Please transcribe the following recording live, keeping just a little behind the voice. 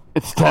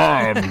It's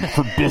time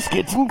for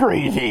Biscuits and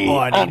Gravy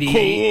on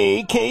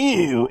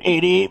KAKU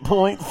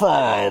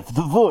 88.5,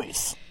 the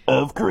voice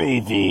of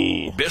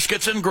gravy.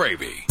 Biscuits and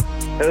Gravy.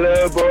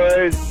 Hello,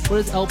 boys. What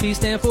does LP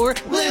stand for?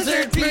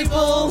 Lizard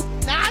people!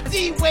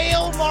 Nazi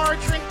whale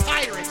margarine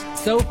pirates!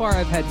 So far,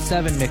 I've had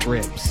 7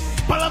 McRibs.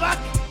 Bullabuck!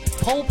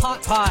 Pole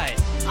pot pie.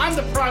 I'm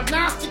the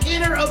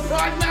prognosticator of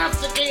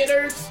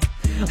prognosticators!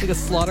 Like a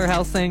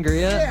slaughterhouse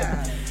sangria.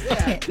 Yeah.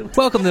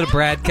 Welcome to the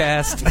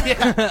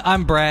Bradcast.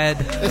 I'm Brad.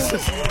 This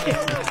is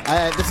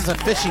a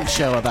fishing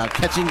show about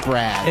catching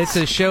Brad. It's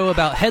a show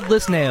about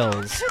headless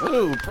nails.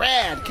 Ooh,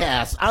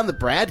 Bradcast. On the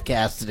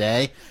Bradcast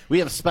today, we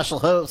have a special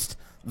host,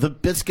 the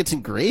Biscuits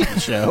and Gravy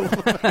Show.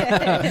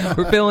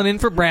 We're filling in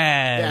for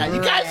Brad. Yeah,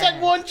 you guys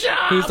had one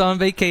job. Who's on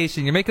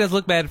vacation. You're making us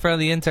look bad in front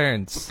of the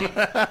interns.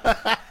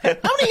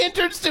 How many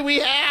interns do we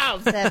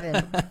have?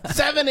 7.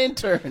 7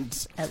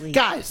 interns. At least.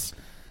 Guys,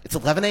 it's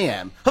 11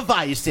 a.m.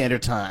 Hawaii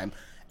Standard Time.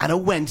 On a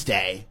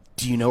Wednesday,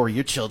 do you know where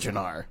your children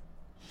are?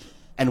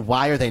 And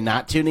why are they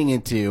not tuning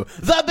into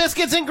the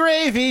Biscuits and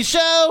Gravy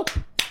Show?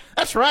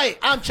 That's right.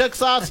 I'm Chuck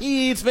Sauce.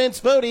 He's Vince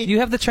Fodi. You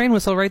have the train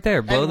whistle right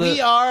there. We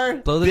are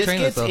blow the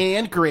train Biscuits whistle.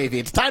 and Gravy.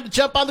 It's time to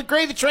jump on the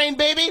gravy train,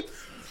 baby.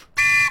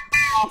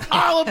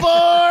 All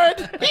aboard.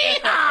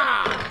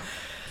 Yeehaw!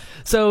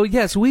 So,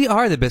 yes, we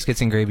are the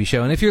Biscuits and Gravy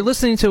Show. And if you're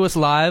listening to us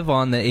live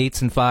on the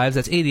 8s and 5s,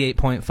 that's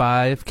 88.5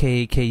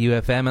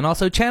 KKUFM. And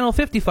also Channel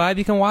 55,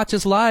 you can watch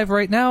us live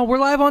right now. We're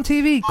live on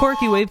TV.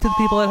 Corky, wave to the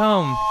people at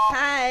home.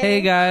 Hi.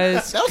 Hey,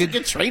 guys. That was a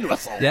good train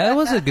whistle. Yeah, it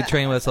was a good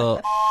train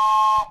whistle.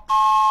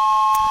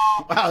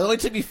 Wow, it only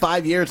took me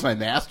 5 years and I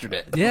mastered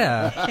it.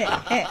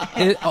 Yeah.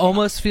 It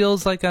almost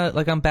feels like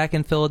I'm back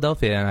in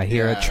Philadelphia and I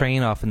hear a Yeah.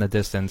 train off in the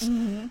distance.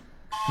 Mm-hmm.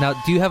 Now,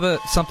 do you have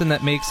something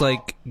that makes,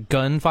 like,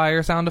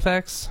 gunfire sound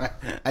effects?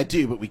 I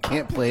do, but we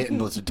can't play it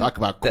unless we talk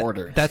about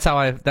quarters. That's how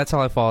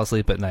I fall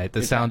asleep at night.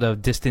 The sound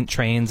of distant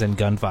trains and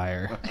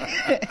gunfire.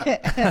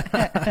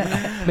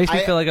 Makes me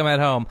feel like I'm at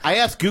home. I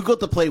asked Google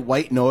to play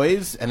white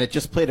noise, and it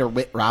just played a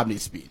Mitt Romney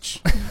speech.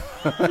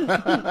 Okay.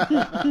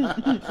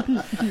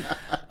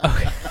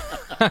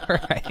 All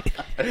right.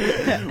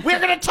 We're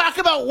going to talk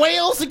about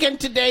whales again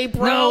today,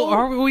 bro. No,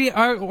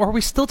 are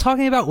we still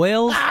talking about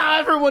whales?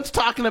 Everyone's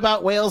talking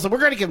about whales, and we're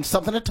going to give them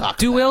something to talk about.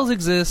 Do whales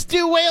exist?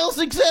 Do whales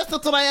exist?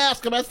 That's what I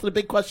ask. I'm asking the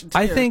big questions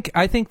here.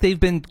 I think they've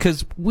been,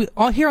 because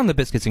here on the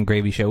Biscuits and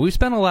Gravy Show, we've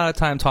spent a lot of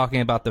time talking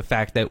about the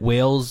fact that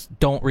whales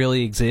don't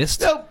really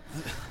exist. Nope.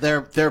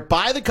 They're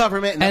by the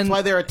government, and that's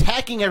why they're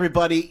attacking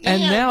everybody.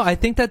 And now I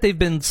think that they've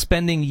been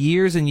spending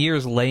years and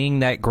years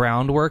laying that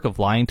groundwork of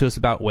lying to us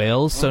about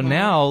whales. So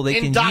now they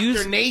can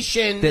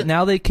indoctrination.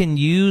 Now they can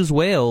use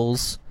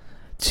whales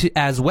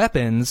as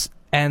weapons,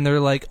 and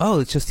they're like, oh,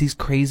 it's just these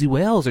crazy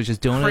whales are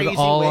just doing it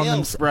all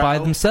by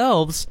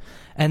themselves,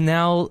 and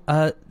now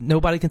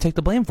nobody can take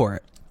the blame for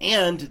it.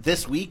 And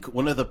this week,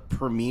 one of the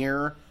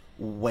premier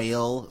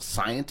whale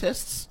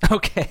scientists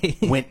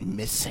went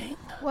missing.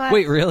 What?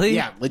 Wait, really?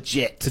 Yeah,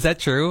 legit. Is that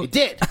true? It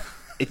did.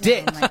 It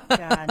did. Oh, my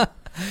God.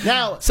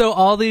 Now, So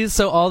all these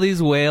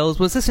whales,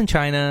 was this in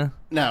China?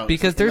 No,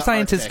 because their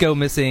scientists go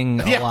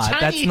missing a lot.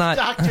 Chinese That's not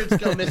doctors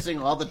go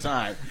missing all the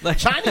time.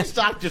 Chinese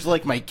doctors are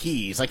like my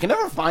keys. I can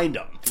never find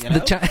them. You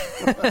know?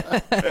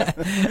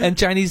 And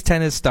Chinese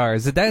tennis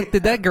stars. Did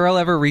that girl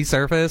ever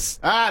resurface?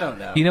 I don't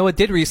know. You know what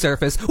did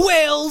resurface?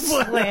 Whales.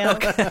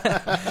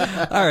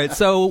 All right.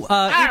 So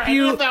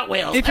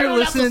if you're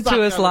listening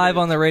to us live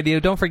on the radio,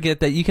 don't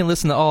forget that you can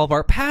listen to all of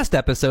our past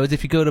episodes.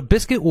 If you go to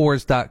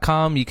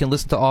biscuitwars.com, you can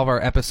listen to all of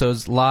our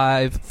episodes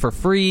live for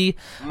free,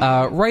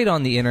 right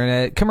on the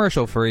internet,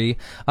 commercial free.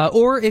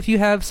 Or if you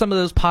have some of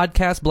those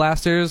podcast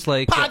blasters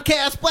like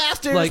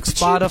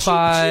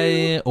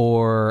Spotify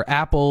or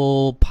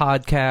Apple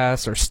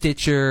Podcasts or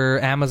Stitcher,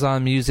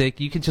 Amazon Music,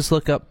 you can just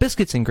look up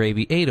Biscuits and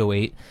Gravy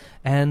 808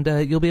 and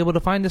you'll be able to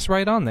find us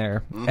right on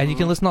there. And you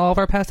can listen to all of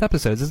our past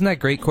episodes. Isn't that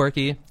great,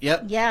 Corky?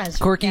 Yep. Yeah.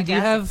 Corky, do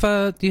you have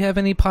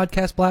any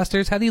podcast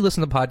blasters? How do you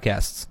listen to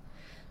podcasts?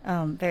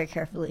 Very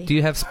carefully. Do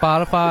you have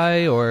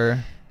Spotify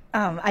or?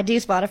 I do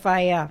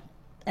Spotify, yeah.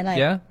 And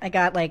I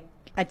got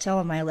I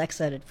tell my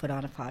Alexa to put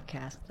on a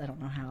podcast. I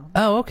don't know how.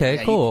 Oh, okay,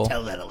 Yeah, cool. You can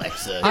tell that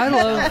Alexa. I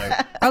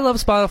love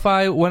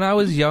Spotify. When I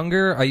was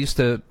younger, I used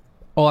to.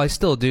 Well, I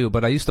still do,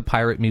 but I used to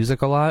pirate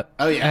music a lot.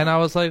 Oh, yeah. And I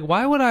was like,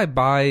 why would I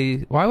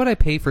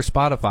pay for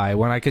Spotify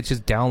when I could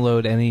just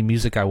download any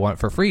music I want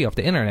for free off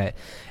the internet?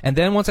 And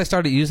then once I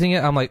started using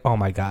it, I'm like, oh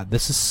my God,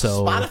 this is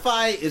so...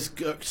 Spotify is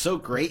so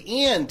great,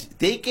 and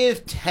they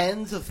give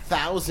tens of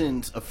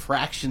thousands of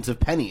fractions of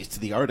pennies to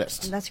the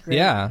artist. That's great.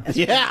 Yeah. That's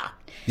Yeah.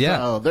 Yeah.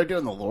 So they're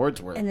doing the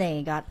Lord's work. And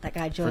they got that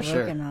guy Joe For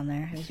Rogan sure. on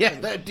there.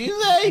 Yeah, do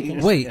they?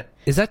 Wait,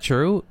 is that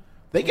true?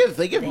 They give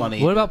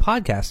money. What about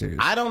podcasters?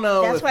 I don't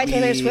know. That's if why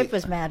Taylor we Swift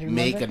was mad,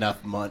 remember? Make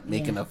enough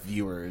enough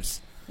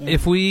viewers.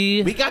 If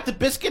we got the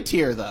biscuit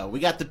tier though. We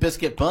got the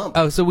biscuit bump.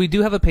 Oh, so we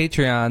do have a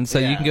Patreon, so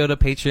Yeah. you can go to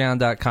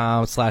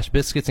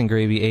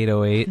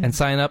patreon.com/biscuitsandgravy808 and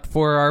sign up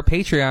for our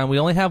Patreon. We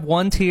only have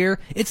one tier.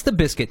 It's the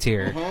biscuit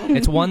tier.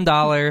 It's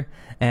 $1,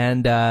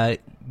 and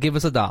give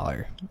us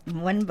 $1.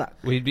 $1.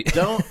 We'd be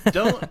Don't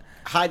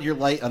hide your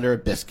light under a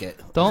biscuit.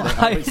 don't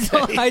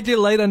hide your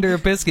light under a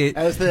biscuit.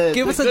 As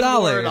give us good $1.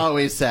 Lord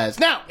always says.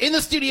 Now, in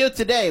the studio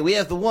today, we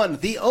have the one,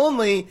 the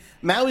only,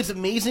 Maui's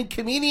amazing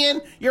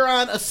comedian. You're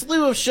on a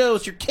slew of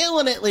shows. You're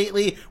killing it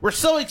lately. We're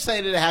so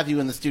excited to have you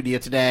in the studio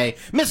today.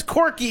 Miss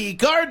Corky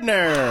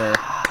Gardner.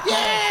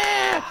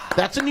 Yeah!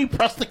 That's when you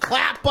press the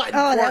clap button,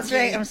 Oh, Corky. that's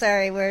right. I'm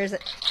sorry. Where is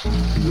it?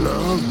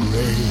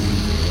 Lovely.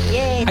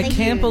 Yay, I thank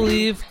can't you.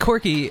 believe,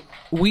 Corky,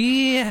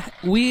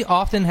 we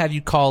often have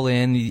you call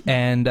in,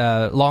 and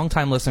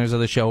longtime listeners of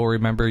the show will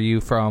remember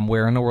you from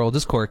Where in the World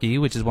is Corky,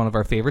 which is one of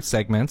our favorite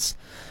segments,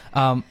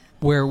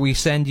 where we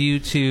send you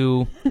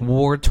to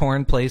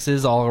war-torn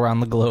places all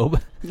around the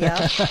globe.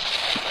 Yeah.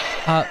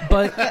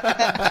 But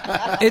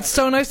it's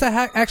so nice to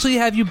actually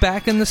have you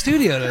back in the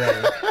studio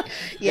today.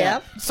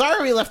 Yep.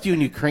 Sorry we left you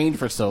in Ukraine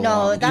for so No,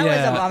 long. that was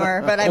Yeah. a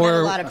bummer, but I met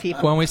a lot of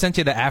people. When we sent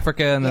you to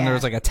Africa and then Yeah. there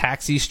was like a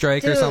taxi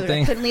strike Dude, or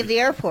something. I couldn't leave the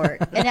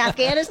airport. In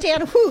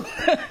Afghanistan, whew,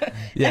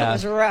 Yeah. that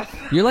was rough.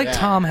 You're like Yeah.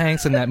 Tom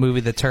Hanks in that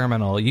movie, The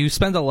Terminal. You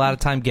spend a lot of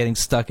time getting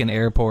stuck in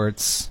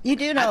airports. You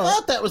do I know.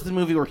 thought that was the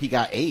movie where he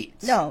got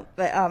AIDS. No,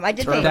 but I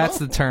did Terminal? think. That's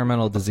the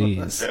terminal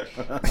disease.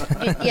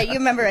 Yeah, you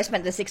remember I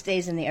spent the 6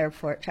 days in the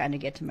airport trying to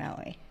get to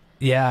Maui.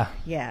 Yeah.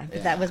 Yeah,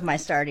 but that was my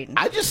starting.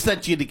 I just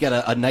sent you to get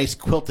a nice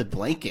quilted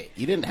blanket.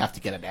 You didn't have to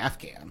get an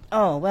Afghan.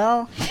 Oh,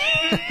 well.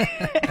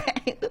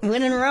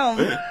 When in Rome.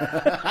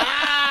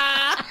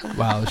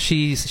 Wow.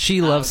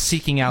 She loves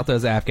seeking out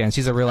those Afghans.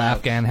 She's a real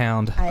Afghan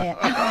hound.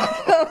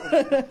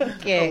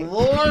 Okay.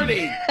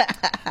 Lordy.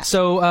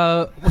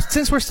 So,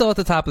 since we're still at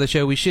the top of the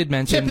show, we should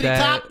mention Tippity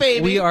that top,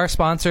 baby. we are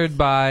sponsored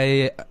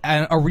by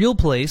a real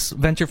place,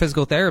 Venture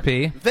Physical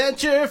Therapy,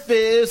 Venture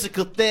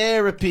Physical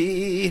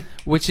Therapy.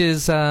 which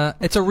is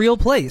it's a real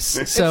place.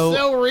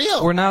 So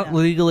real. We're not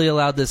legally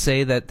allowed to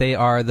say that they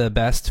are the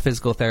best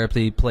physical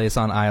therapy place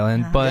on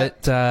island,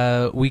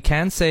 but we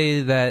can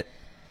say that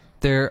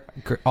they're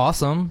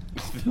awesome.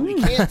 We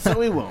can't, so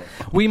we won't.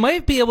 We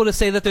might be able to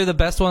say that they're the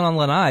best one on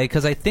Lanai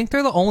because I think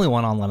they're the only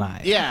one on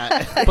Lanai.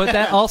 Yeah. But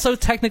that also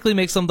technically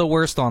makes them the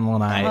worst on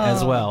Lanai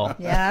as well.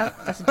 Yeah,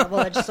 that's a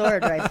double-edged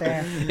sword right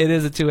there. It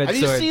is a two-edged Have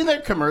you sword. seen their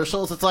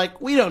commercials? It's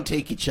like, we don't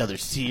take each other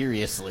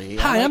seriously.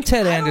 Hi, I'm like,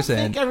 Ted I Anderson.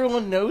 don't think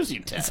everyone knows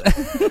you, Ted.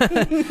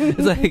 It's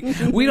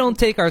like, we don't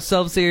take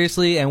ourselves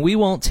seriously, and we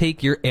won't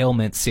take your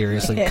ailments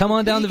seriously. Come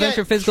on down You to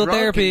Venture get Physical drunk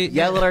Therapy. and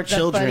yell at our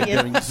children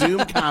funniest- during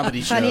Zoom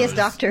comedy shows. Funniest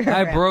doctor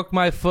I around. broke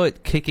my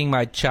foot kicking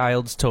my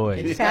child's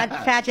toys.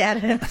 Fat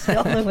Adams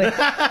all the way.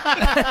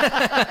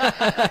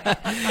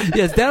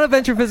 Yes, down at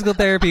Venture Physical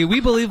Therapy,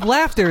 we believe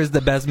laughter is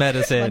the best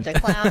medicine. Bunch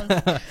of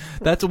clowns.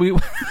 That's what we.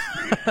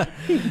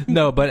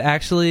 No, but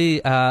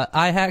actually,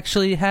 I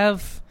actually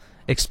have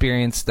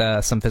experienced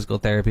some physical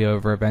therapy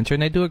over at Venture,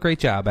 and they do a great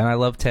job. And I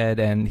love Ted,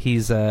 and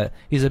he's a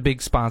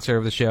big sponsor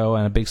of the show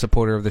and a big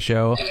supporter of the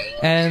show,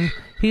 and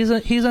he's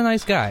a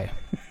nice guy.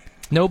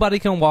 Nobody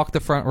can walk the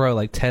front row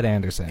like Ted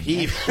Anderson.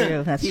 He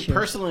That's he true.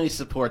 personally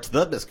supports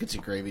the Biscuits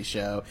and Gravy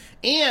show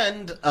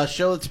and a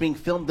show that's being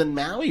filmed in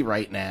Maui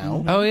right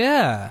now. Oh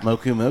yeah,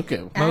 Moku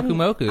Moku.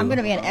 Moku. I'm going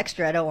to be an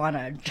extra. I don't want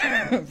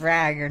to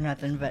brag or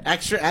nothing, but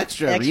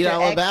Extra. Read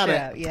all about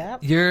it.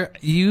 Yeah.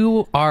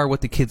 You are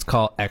what the kids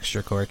call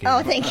extra Corky.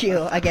 Oh, thank you.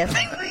 I guess.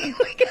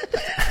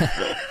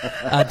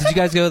 Did you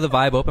guys go to the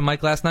Vibe open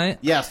mic last night?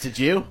 Yes, did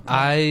you?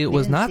 I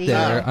was didn't not see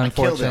there, it. I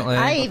killed it. unfortunately.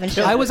 I even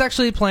showed I was it.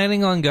 actually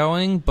planning on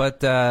going,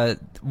 but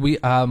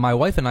my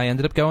wife and I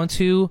ended up going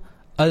to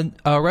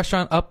a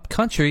restaurant up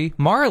country,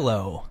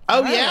 Marlowe.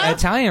 Oh, yeah? An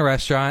Italian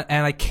restaurant,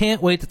 and I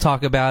can't wait to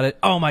talk about it.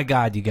 Oh my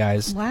God, you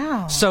guys.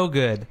 Wow. So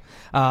good.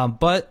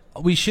 But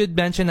we should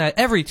mention that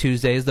every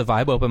Tuesday is the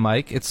Vibe open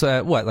mic. It's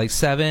like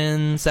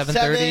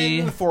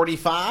 7:30?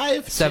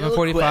 7:45?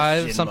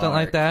 7:45, something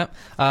like that.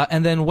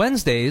 And then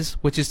Wednesdays,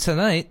 which is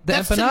tonight, the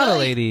That's Empanada tonight.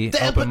 Lady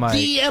The open mic.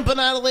 The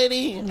Empanada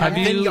Lady.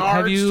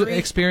 Have you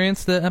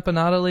experienced the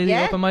Empanada Lady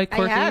Yeah, open mic,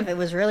 Corky? I have. It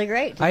was really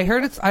great. I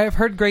have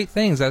heard great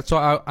things. That's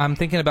why I'm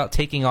thinking about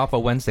taking off a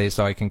Wednesday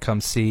so I can come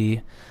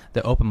see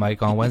the open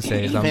mic on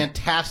Wednesdays.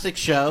 Fantastic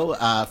show.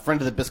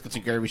 Friend of the Biscuits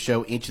and Gravy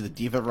show, Ain't You the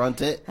Diva,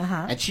 runs it.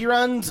 And she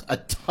runs a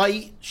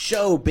tight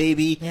show,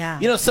 baby. Yeah.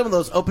 You know, some of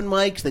those open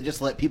mics, they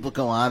just let people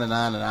go on and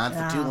on and on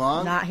for too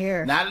long. not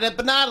here. Not an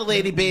Empanada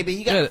Lady, baby.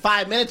 You got Good.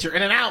 5 minutes, you're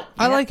in and out.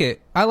 I like it.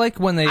 I like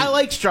when they. I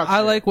like structure. I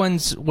like when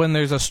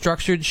there's a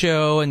structured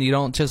show and you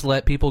don't just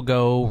let people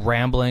go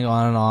rambling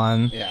on and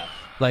on. Yeah.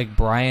 Like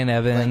Brian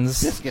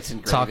Evans Like Biscuits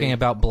and Gravy. talking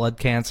about blood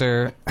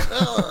cancer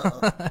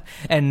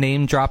and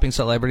name dropping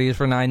celebrities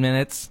for 9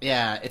 minutes.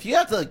 Yeah, if you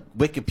have to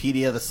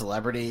Wikipedia the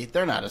celebrity,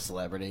 they're not a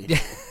celebrity.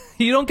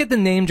 You don't get to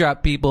name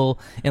drop people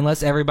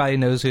unless everybody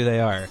knows who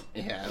they are.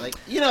 Yeah, like,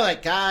 you know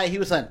that guy, he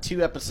was on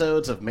 2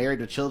 episodes of Married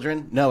with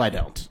Children? No, I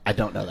don't. I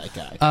don't know that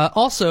guy.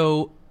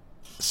 Also,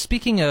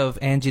 speaking of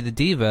Angie the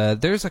Diva,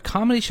 there's a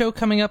comedy show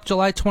coming up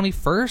July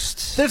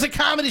 21st. There's a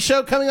comedy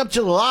show coming up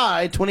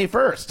July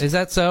 21st. Is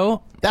that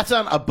so? That's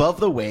on Above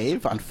the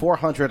Wave on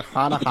 400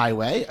 Hana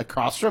Highway,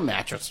 across from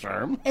Mattress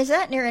Firm. Is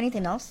that near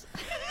anything else?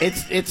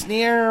 It's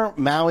near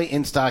Maui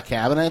In-Stock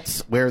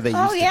Cabinets, where they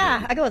used to be.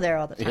 I go there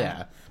all the time.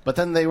 Yeah. But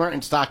then they weren't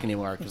in stock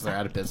anymore because they're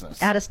out of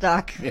business. Out of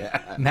stock.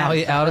 Yeah.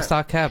 Maui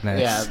out-of-stock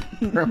cabinets.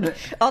 Yeah.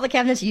 All the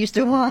cabinets you used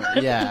to want.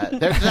 Yeah.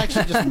 They're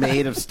actually just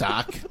made of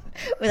stock.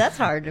 Well, that's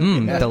hard.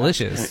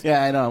 Delicious.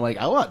 Yeah, I know. I'm like,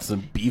 I want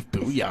some beef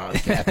bouillon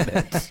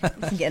cabinets.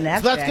 Getting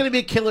So that's going to be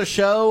a killer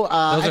show.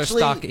 Those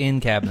actually, are stock-in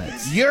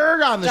cabinets.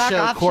 You're on the Stock show,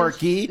 options.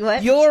 Corky.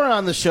 What? You're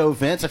on the show,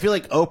 Vince. I feel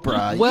like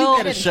Oprah. Well-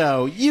 you get a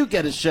show. You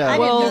get a show. I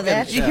didn't know You get a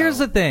that. show. Here's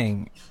the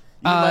thing.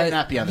 You might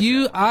not be on the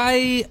show.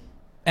 I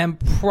am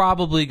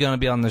probably going to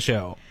be on the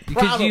show.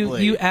 Because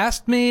Probably. you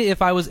asked me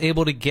if I was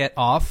able to get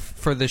off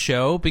for the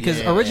show, because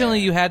Yeah. originally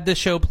you had the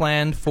show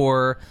planned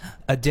for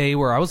a day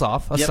where I was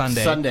off, a Yep,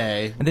 Sunday.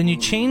 Sunday. And then you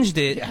changed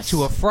it Yes.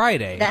 to a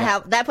Friday.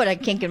 That put a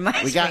kink in my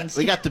We got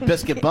string. the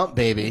biscuit bump,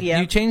 baby. Yeah.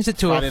 You changed it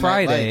to Friday a Night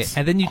Friday, Lights.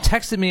 and then you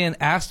texted me and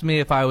asked me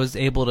if I was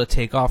able to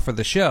take off for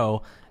the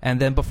show. And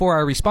then before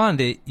I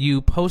responded,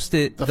 you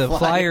posted the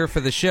flyer for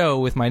the show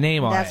with my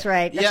name on That's it.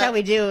 right. That's Yeah. how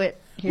we do it.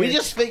 Here. We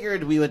just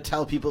figured we would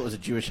tell people it was a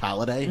Jewish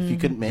holiday if you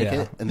couldn't make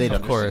Yeah, it, and they'd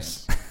of understand.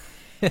 course.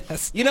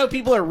 Yes. You know,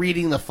 people are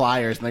reading the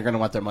flyers, and they're going to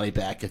want their money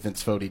back if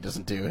Vince Fodi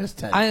doesn't do his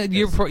 10.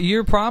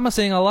 You're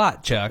promising a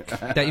lot, Chuck,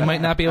 that you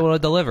might not be able to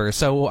deliver.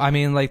 So, I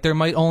mean, like, there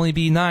might only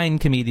be 9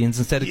 comedians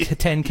instead of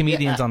 10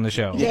 comedians on the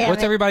show. Yeah, What's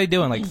man. everybody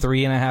doing? Like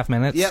 3.5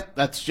 minutes? Yep,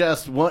 that's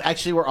just one.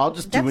 Actually, we're all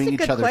just That's doing a each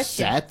good other's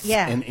question. sets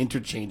Yeah. and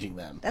interchanging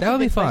them. That's That a would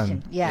be good fun.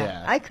 question. Yeah,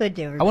 Yeah. I could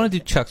do. I want to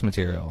do Chuck's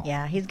material.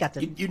 Yeah, he's got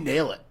the. You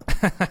nail it.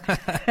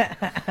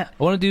 I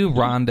want to do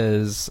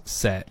Rhonda's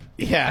set.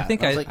 Yeah, I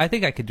think I was like- I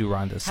think I could do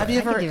Rhonda's set. Have you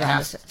I could ever do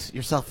asked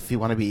yourself if you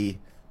want to be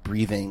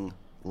breathing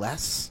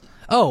less?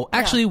 Oh,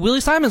 actually, Willie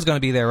Simon's going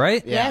to be there,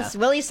 right? Yeah. Yes,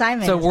 Willie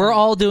Simon. So is we're on.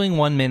 all doing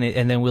 1 minute,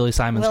 and then Willie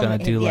Simon's Well, going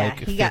to do yeah, like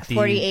he got 50,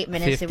 48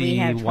 minutes, and we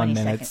have 51 20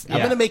 minutes. seconds. I'm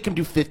Yeah. going to make him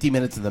do 50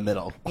 minutes in the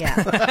middle.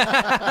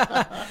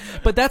 Yeah.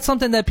 But that's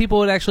something that people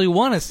would actually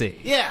want to see.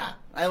 Yeah,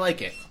 I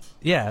like it.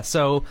 Yeah,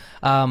 so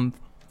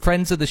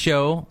friends of the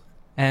show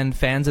and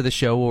fans of the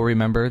show will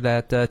remember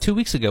that 2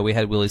 weeks ago we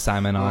had Willie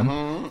Simon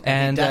on,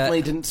 and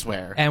Definitely didn't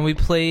swear. and we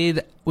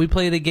played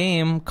a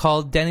game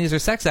called Denny's or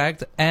Sex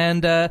Act,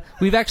 and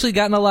we've actually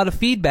gotten a lot of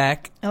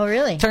feedback. Oh,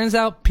 really? Turns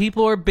out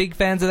people are big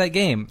fans of that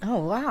game. Oh,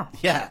 wow.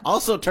 Yeah.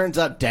 Also, turns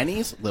out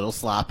Denny's little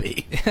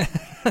sloppy.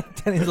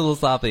 Denny's a little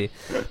sloppy,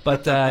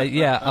 but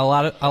yeah, a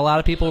lot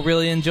of people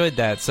really enjoyed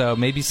that. So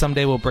maybe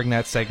someday we'll bring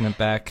that segment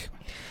back.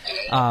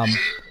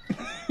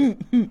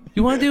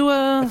 You want to do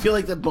I feel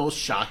like the most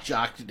shock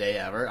jock today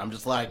ever. I'm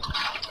just like,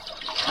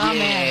 Oh,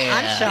 man.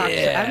 I'm shocked.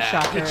 I'm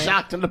shocked. get already.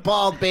 shocked in the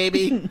ball,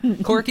 baby.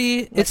 Corky?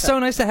 It's so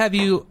nice to have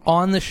you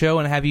on the show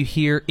and have you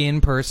here in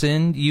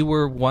person. You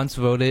were once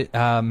voted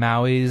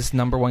Maui's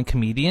 #1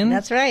 comedian.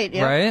 That's right.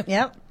 Yep. Right?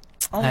 Yep.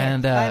 Oh,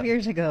 And, 5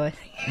 years ago, I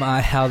think.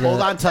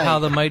 Hold on tight. how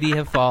the mighty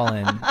have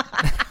fallen.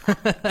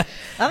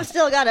 I've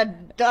still got a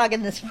dog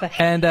in this fight.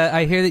 And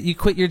I hear that you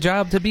quit your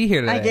job to be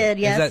here today. I did,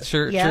 yes. Is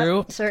that Yep,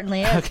 true?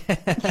 certainly is.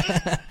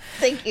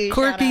 Thank you.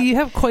 Corky, shout out. you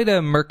have quite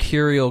a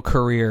mercurial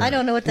career. I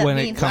don't know what that when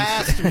means. It comes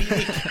Last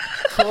week,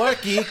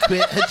 Corky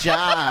quit her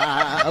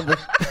job.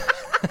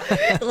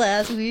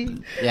 Last week.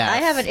 Yes. I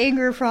have an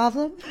anger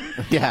problem.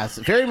 Yes,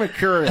 very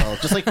mercurial,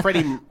 just like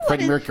Freddie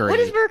Mercury. What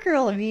does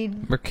mercurial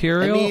mean? It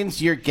mercurial?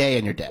 means you're gay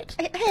and you're dead.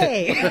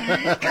 Hey,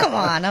 come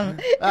on. I'm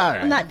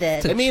right. not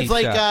dead. It means cheap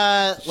like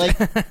shot. like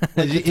the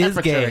It is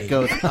temperature gay. it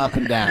goes up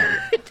and down.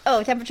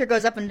 Oh, temperature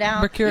goes up and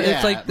down. Mercury. Yeah,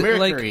 It's like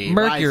Mercury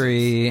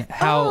Mercury.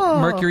 How Oh.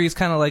 Mercury's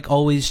kind of like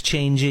always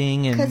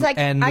changing and Because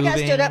and I moving.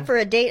 got stood up for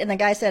a date, and the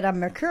guy said I'm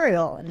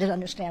mercurial, and didn't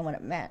understand what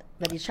it meant.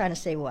 But he's trying to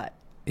say what?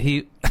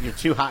 He. You're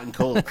too hot and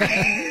cold.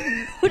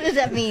 What does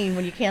that mean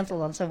when you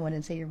cancel on someone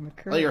and say you're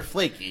mercurial? Well, you're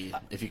flaky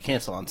if you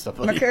cancel on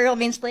somebody. Mercurial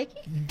means flaky.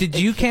 Did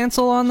you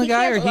cancel on the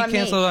guy, or he canceled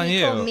canceled on me. He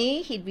you? told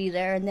me he'd be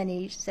there, and then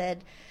he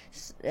said,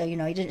 he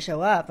didn't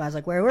show up. I was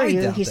like, "Where were I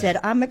you?" doubt He that. said,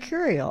 "I'm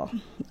mercurial.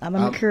 I'm a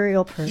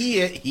mercurial person." He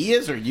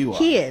is or you are?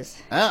 He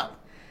is. Oh.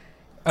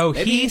 Oh,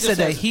 Maybe he he just said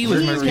that has he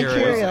was He's He's mercurial.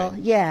 mercurial.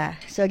 Yeah.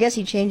 So I guess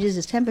he changes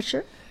his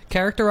temperature.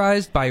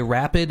 Characterized by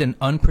rapid and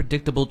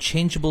unpredictable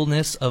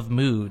changeableness of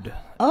mood.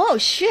 Oh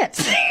shit!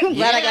 I'm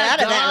glad I got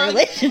out of that dog.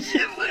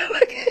 relationship.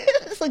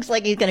 This looks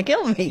like he's gonna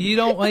kill me. You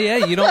don't. Well,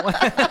 yeah, you don't.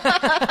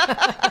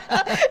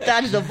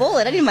 Dodged a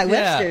bullet. I need my yeah.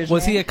 Webster's.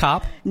 Was he man. a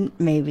cop?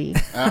 Maybe.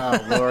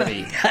 Oh,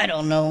 lordy. I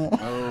don't know. I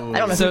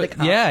don't know So who the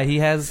cop. yeah, he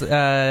has.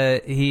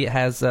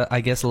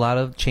 I guess a lot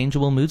of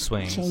changeable mood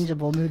swings.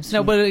 Changeable mood swings.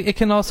 No, but it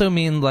can also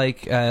mean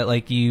like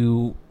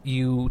you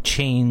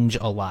change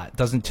a lot.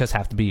 Doesn't just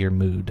have to be your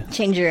mood.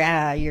 change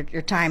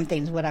your time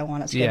things. What I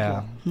want to schedule.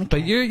 Yeah, Okay.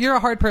 but you're a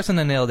hard person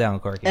to nail down,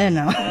 Corky. I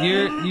know.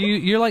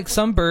 You're like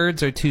some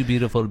birds are too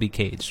beautiful to be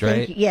caged,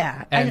 right?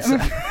 Yeah. And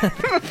I'm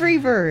a free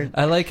bird.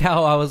 I like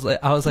how I was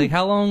like,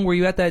 how long were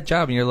you at that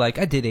job? And you're like,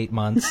 I did 8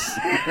 months.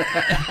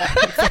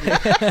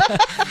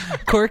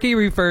 Corky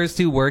refers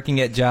to working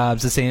at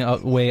jobs the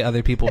same way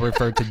other people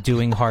refer to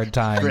doing hard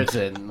times.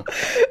 Prison.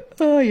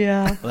 Oh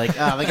yeah, Like,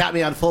 they got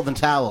me on folding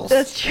towels.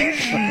 that's true.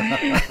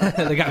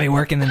 They got me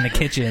working in the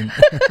kitchen.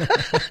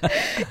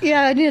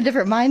 Yeah, I need a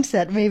different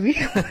mindset, maybe.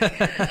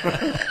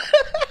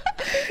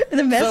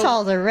 The mess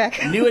halls are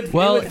wrecked.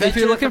 Well, if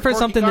you're looking for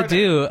something to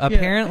do,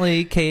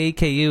 apparently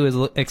KAKU is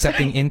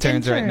accepting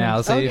interns right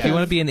now. So if you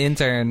want to be an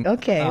intern,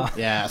 Okay.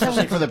 Yeah,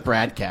 especially for the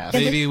broadcast.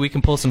 maybe we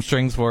can pull some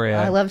strings for you.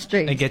 I love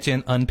strings. And get you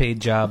an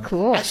unpaid job.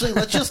 Cool. Actually,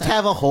 let's just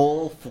have a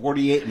whole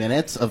 48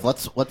 minutes of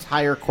let's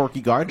hire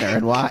Corky Gardner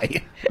and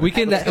why. We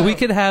could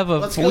have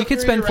Let's go we could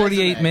through spend your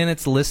 48 resume.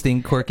 mined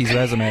listing Corky's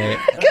resume.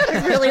 Got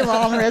a really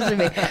long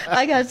resume.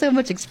 I got so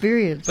much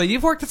experience. But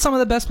you've worked at some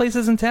of the best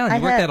places in town. You I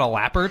worked have. at a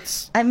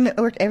Lappert's. I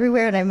worked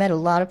everywhere, and I met a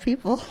lot of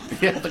people.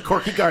 Yeah, the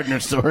Corky Gardner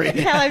story.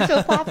 How I'm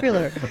so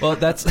popular. Well,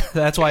 that's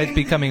why it's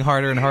becoming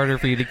harder and harder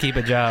for you to keep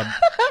a job.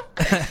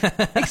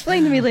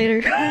 Explain to me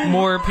later.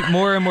 More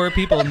and more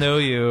people know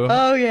you.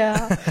 Oh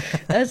yeah,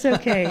 that's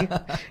okay.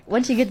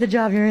 Once you get the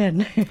job, you're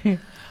in.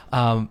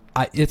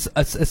 It's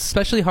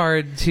especially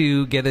hard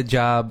to get a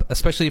job,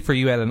 especially for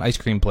you at an ice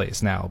cream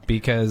place now,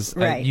 because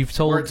Right. you've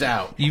told Word's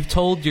out. you've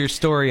told your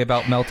story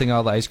about melting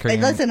all the ice cream.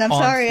 Hey, listen, I'm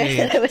on sorry.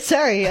 stage. I was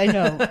sorry. I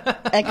know.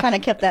 I kind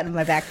of kept that in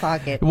my back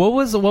pocket. What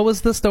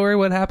was the story?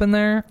 What happened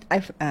there? I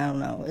don't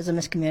know. It was a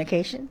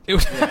miscommunication. It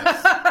was,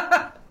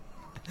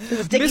 It was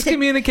a sticky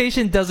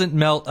miscommunication doesn't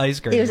melt ice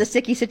cream. It was a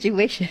sticky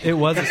situation. It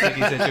was a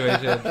sticky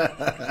situation.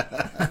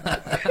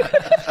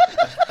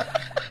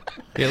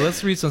 Okay,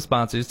 let's read some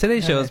sponsors.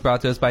 Today's show is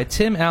brought to us by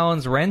Tim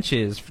Allen's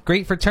Wrenches.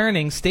 Great for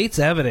turning state's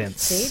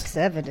evidence. State's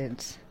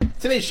evidence.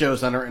 Today's show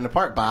is underwritten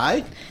apart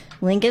by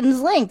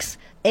Lincoln's Links.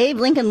 Abe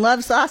Lincoln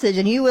loves sausage,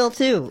 and you will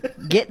too.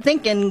 Get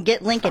thinking,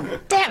 get Lincoln.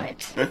 Damn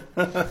it.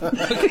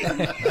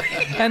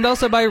 And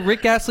also by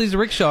Rick Astley's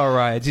Rickshaw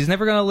Rides. He's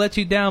never going to let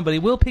you down, but he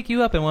will pick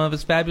you up in one of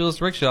his fabulous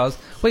rickshaws.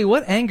 Wait,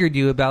 what angered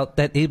you about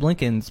that Abe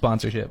Lincoln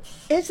sponsorship?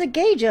 It's a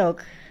gay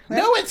joke. Right?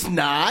 No, it's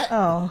not.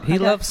 Oh. He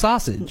okay. loves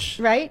sausage.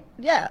 Right?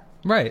 Yeah.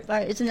 Right.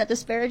 Isn't that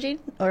disparaging?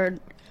 Or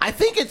I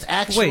think it's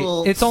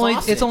actual. Wait, it's only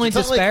sausage.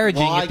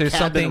 disparaging not like if there's Log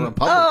Cabin something-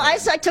 Republican.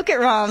 oh, I took it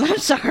wrong. I'm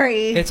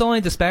sorry. It's only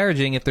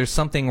disparaging if there's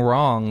something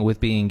wrong with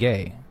being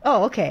gay.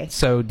 Oh, okay.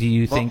 So do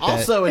you Well, think that...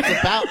 also, it's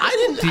about.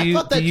 I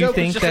thought that do you joke was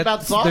think just that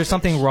about sausage. there's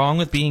something wrong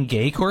with being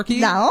gay, Corky?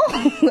 No,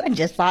 I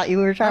just thought you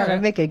were trying to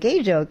Alright. make a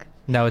gay joke.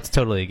 No, it's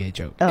totally a gay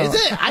joke. Oh. Is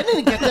it? I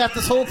didn't get that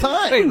this whole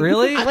time. Wait,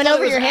 really? I Went thought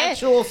over it was your head.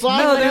 actual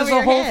sausage. No, went there's over a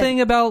your whole head.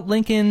 thing about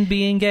Lincoln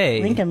being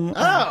gay. Lincoln.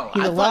 Oh,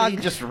 he's I a thought log. he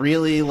just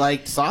really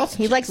liked sausage.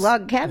 He likes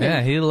log cabins.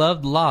 Yeah, he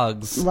loved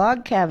logs.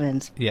 Log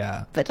cabins.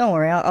 Yeah. But don't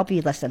worry, I'll be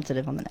less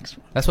sensitive on the next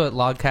one. That's what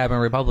log cabin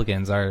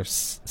Republicans are,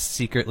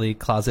 secretly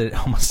closeted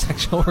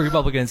homosexual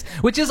Republicans,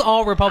 which is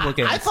all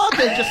Republicans. I thought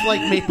they just like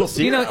maple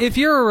syrup. You know, if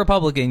you're a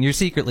Republican, you're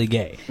secretly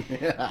gay.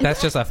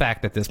 That's just a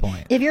fact at this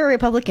point. If you're a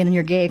Republican and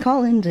you're gay,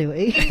 call into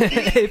it.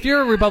 If you're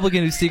a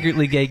Republican who's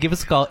secretly gay, give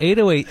us a call,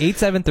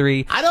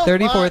 808-873-3435. I don't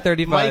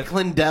want Mike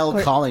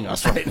Lindell calling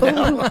us right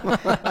now.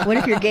 What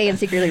if you're gay and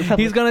secretly Republican?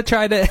 He's going to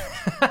try to...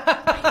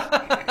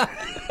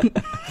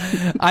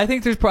 I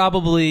think there's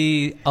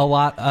probably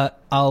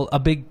a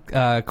big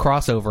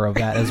crossover of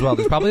that as well.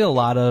 There's probably a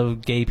lot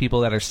of gay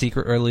people that are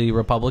secretly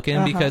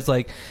Republican because,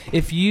 like,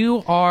 if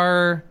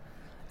you're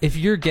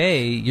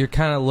gay, you're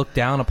kind of looked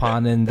down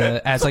upon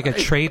as like a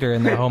traitor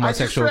in the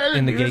homosexual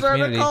in the gay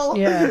community.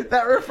 Yeah.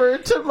 That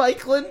referred to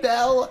Mike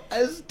Lindell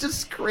as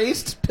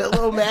disgraced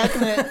pillow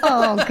magnate.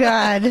 Oh,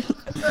 God.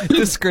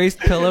 Disgraced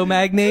pillow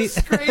magnate.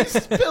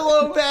 Disgraced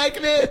pillow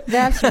magnate.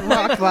 That's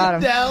rock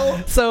bottom.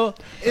 Lindell So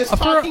is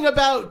talking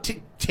about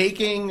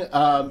taking. You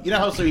know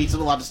how he said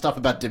a lot of stuff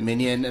about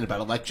Dominion and about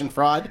election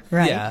fraud.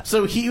 Right. Yeah.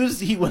 So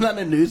he went on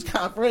a news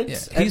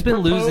conference. Yeah. He's and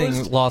been proposed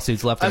losing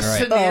lawsuits left a and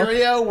right.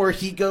 scenario where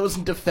he goes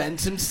and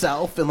defends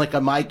himself in like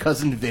a My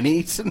Cousin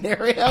Vinny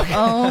scenario.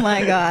 Oh,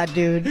 my God,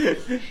 dude.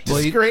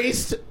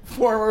 Disgraced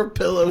former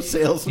pillow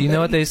salesman. You know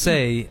what they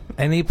say?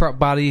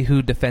 Anybody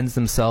who defends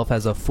themselves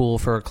has a fool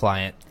for a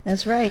client.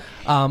 That's right.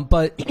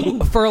 But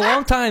for a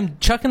long time,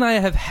 Chuck and I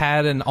have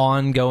had an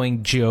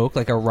ongoing joke,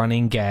 like a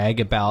running gag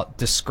about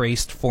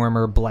disgraced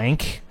former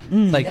blank,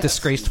 like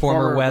disgraced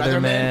former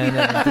weathermen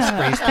and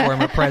disgraced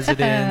former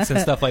presidents and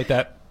stuff like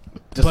that.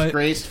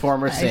 Disgraced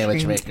former sandwich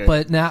cream. maker.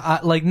 But now,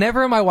 like,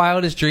 never in my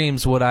wildest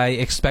dreams would I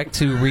expect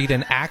to read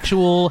an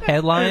actual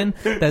headline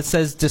that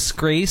says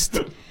disgraced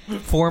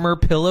former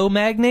pillow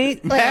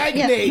magnate.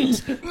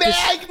 Magnate!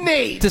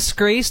 Magnate!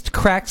 Disgraced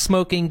crack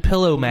smoking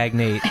pillow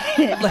magnate.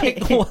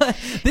 Like, what?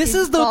 This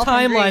is the Fall from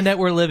timeline grace. that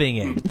we're living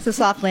in. It's a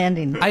soft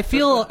landing. I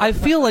feel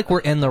like we're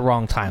in the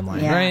wrong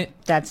timeline, Yeah, right?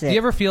 that's it. Do you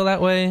ever feel that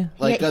way?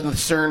 Like Yeah. when the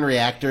CERN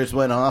reactors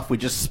went off, we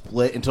just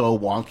split into a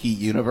wonky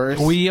universe.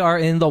 We are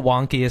in the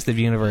wonkiest of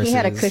universes. He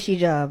had a cushy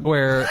job.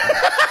 Where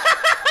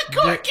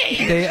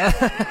they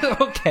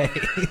okay.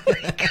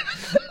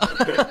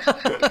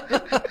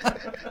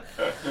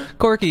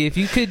 Corky, if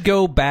you could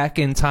go back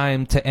in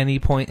time to any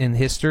point in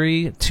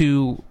history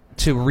to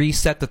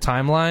reset the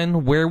timeline,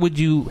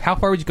 how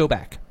far would you go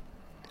back?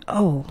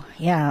 Oh,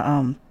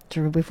 yeah.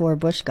 before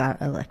Bush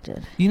got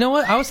elected. You know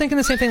what? I was thinking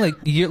the same thing.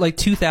 Like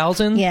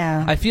 2000.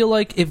 Yeah. I feel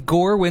like if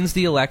Gore wins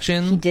the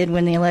election, He did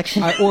win the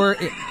election. or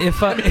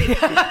if well,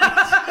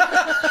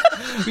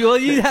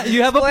 you have a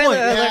Spoiler point.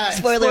 alert. Yeah.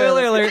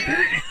 Spoiler alert.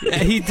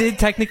 He did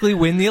technically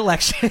win the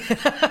election.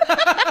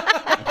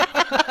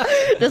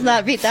 Does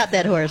not beat that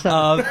dead horse.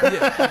 Huh?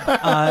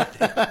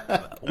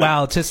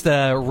 Wow, just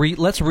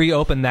let's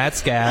reopen that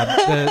scab.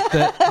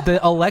 The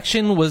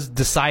election was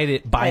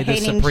decided by the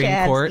hating Supreme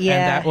Chads, Court,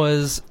 yeah. and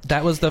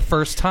that was the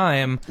first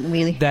time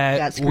We got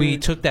that screwed. we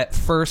took that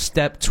first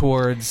step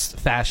towards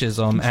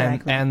fascism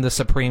Exactly. and the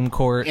Supreme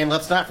Court And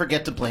let's not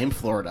forget to blame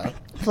Florida.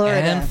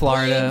 Florida. and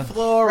Florida.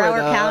 Florida.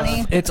 Broward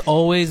County. It's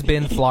always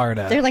been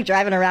Florida. They're like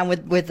driving around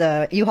with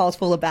U-Hauls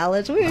full of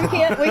ballots. We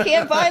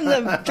can't find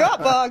the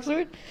drop box.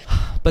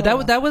 But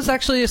that was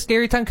actually a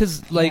scary time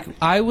because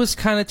I was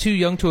kind of too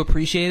young to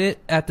appreciate it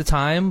at the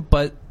time.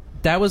 But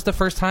that was the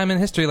first time in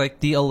history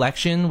the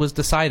election was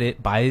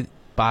decided by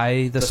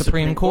the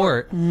Supreme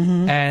Court,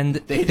 and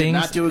They did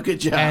not do a good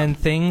job. And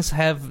things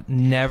have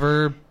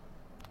never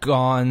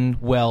gone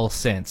well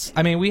since.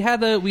 I mean, we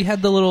had the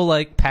little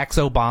Pax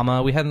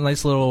Obama. We had a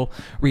nice little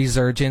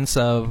resurgence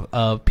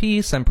of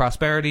peace and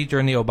prosperity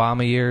during the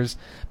Obama years.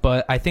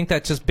 But I think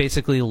that just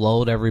basically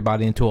lulled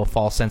everybody into a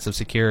false sense of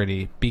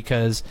security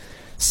because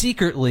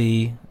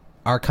secretly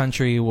our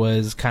country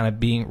was kind of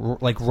being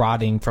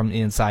rotting from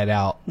the inside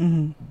out.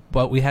 Mm-hmm.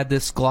 But we had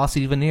this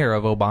glossy veneer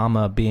of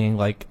Obama being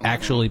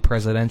actually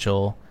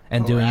presidential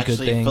and doing good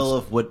things. Full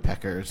of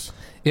woodpeckers.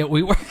 Yeah,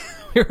 we were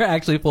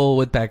actually full of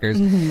woodpeckers.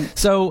 Mm-hmm.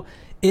 So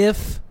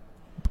if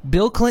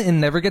Bill Clinton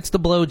never gets the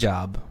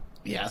blowjob,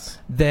 Yes.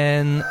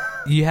 then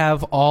you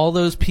have all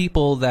those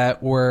people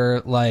that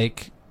were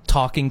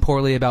talking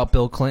poorly about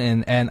Bill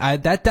Clinton, and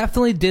that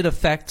definitely did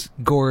affect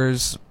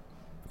Gore's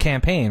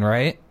campaign,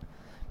 right?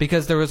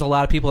 Because there was a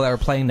lot of people that were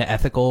playing the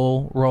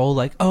ethical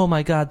role, oh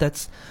my God,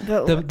 that's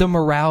the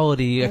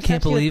morality. I What's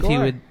can't that to do with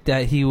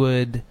believe he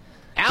would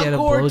Al get a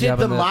Gore blowjob did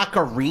the in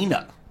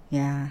Macarena.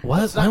 Yeah.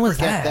 Let's not When was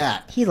forget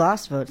that? He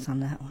lost votes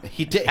on that one.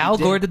 He did. Al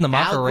Gore did the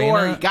Macarena?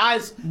 Al Gore,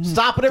 guys,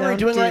 stop whatever you're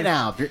Don't doing right do-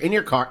 now. If you're in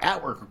your car,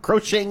 at work, or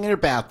crocheting in your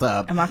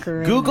bathtub, A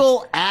Macarena.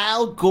 Google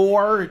Al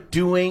Gore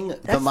doing the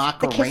That's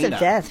Macarena. the kiss of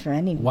death for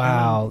anyone.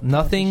 Wow,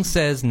 nothing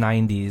says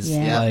 90s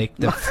Yeah. like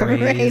the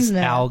Macarena. phrase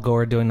Al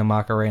Gore doing the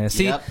Macarena.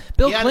 See, Yep.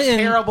 Bill He had a Clinton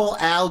terrible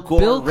Al Gore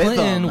Bill rhythm.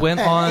 Clinton went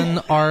on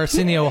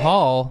Arsenio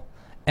Hall,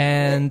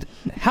 and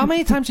how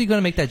many times are you going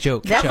to make that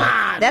joke, Chuck?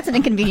 That's an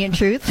inconvenient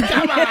truth.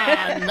 Come on, all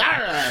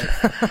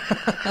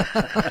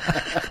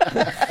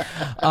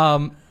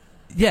right.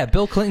 Yeah,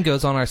 Bill Clinton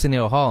goes on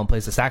Arsenio Hall and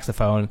plays the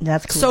saxophone.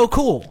 That's cool. So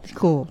cool.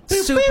 Cool.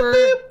 Super,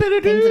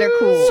 Things that are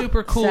cool.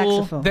 super cool,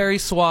 Saxophone. very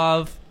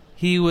suave.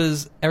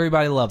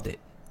 Everybody loved it.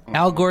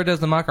 Al Gore does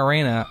the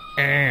Macarena.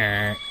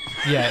 Yeah,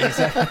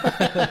 exactly.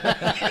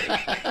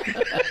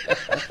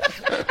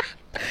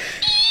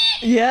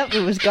 Yep,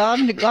 it was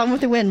gone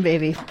with the wind,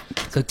 baby.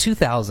 So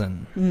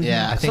 2000.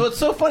 Yeah, think- so it's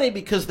so funny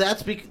because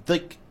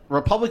the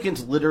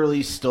Republicans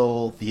literally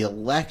stole the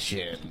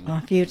election,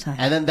 A few times.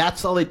 and then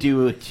that's all they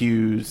do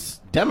accuse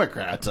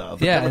Democrats of.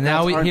 The Yeah, and now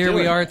Democrats aren't here we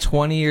doing are it.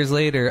 20 years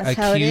later That's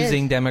how it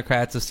accusing is.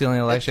 Democrats of stealing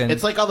the election.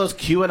 It's like all those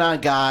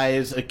QAnon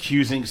guys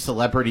accusing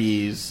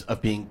celebrities of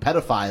being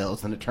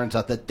pedophiles, and it turns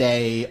out that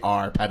they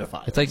are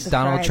pedophiles. It's like Surprise.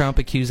 Donald Trump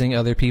accusing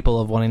other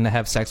people of wanting to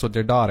have sex with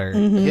their daughter.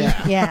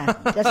 yeah. Yeah,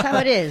 that's how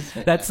it is.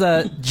 That's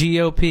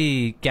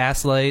GOP,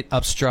 gaslight,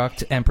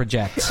 obstruct, and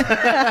project. All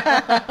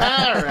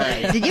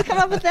right. Did you come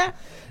up with that?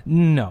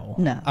 No.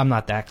 No. I'm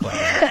not that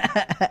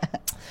clever.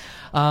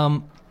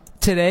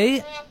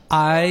 Today,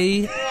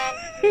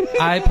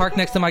 I parked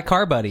next to my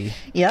car buddy.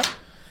 Yep.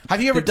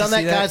 Have you ever Did you done that,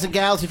 see that? guys and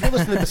gals? If you're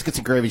listening to the Biscuits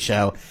and Gravy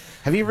Show,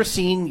 have you ever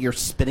seen your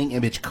spitting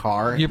image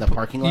car in the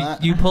parking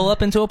lot? You pull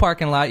up into a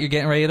parking lot, you're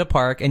getting ready to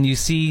park, and you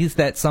see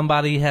that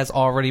somebody has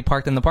already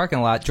parked in the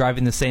parking lot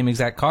driving the same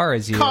exact car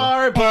as you.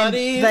 Car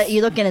buddies. But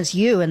you looking as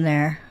you in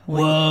there.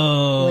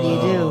 Whoa. What do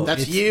you do?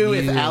 That's It's you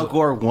if you. Al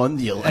Gore won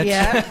the election.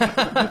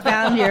 Yeah. You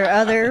found your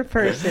other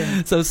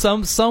person. So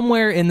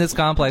somewhere in this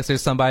complex,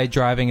 there's somebody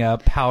driving a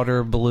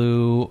powder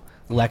blue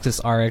Lexus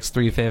RX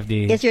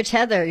 350. It's your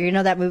tether. You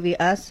know that movie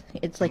Us?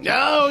 It's like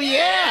Oh,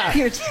 yeah.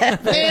 your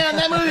tether. Man,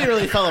 that movie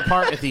really fell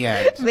apart at the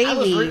end. I was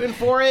Maybe. rooting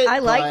for it. I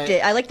liked but-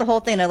 it. I liked the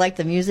whole thing. I liked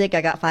the music.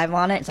 I got 5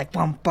 on it. It's like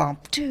bump,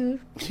 bump, 2.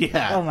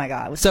 Yeah. Oh my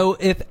God. It was So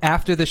if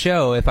after the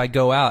show, if I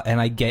go out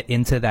and I get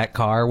into that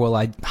car, will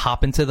I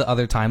hop into the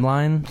other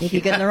timeline? if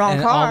you get in the wrong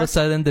And car. all of a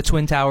sudden, the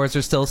Twin Towers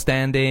are still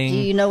standing. Do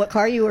you know what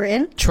car you were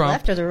in? Trump,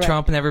 Left or the right?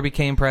 Trump never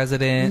became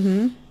president.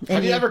 And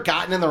Have you ever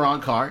gotten in the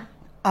wrong car?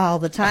 all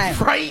the time.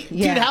 Right?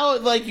 Yeah. Dude,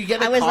 how, you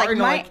get in I a was car like, and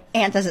my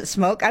aunt doesn't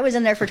smoke. I was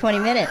in there for 20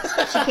 minutes.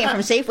 She came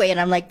from Safeway, and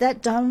I'm like,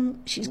 that dumb,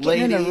 she's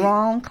getting in Lady. the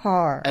wrong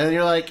car. and then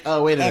you're like,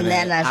 oh, wait a And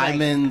minute. then I was I'm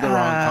like, in the wrong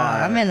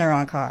car. I'm in the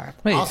wrong car.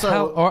 Wait,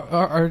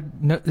 Also-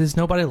 is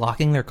nobody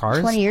locking their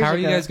cars? 20 years How are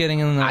you ago. guys getting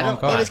in the I wrong don't-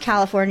 car? It was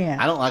California.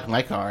 I don't like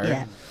my car.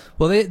 Yeah.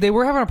 Well, they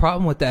were having a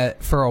problem with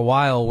that for a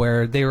while,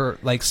 where they were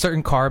like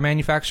certain car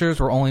manufacturers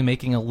were only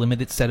making a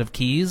limited set of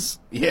keys.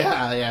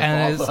 Yeah.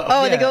 And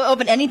They go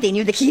open anything.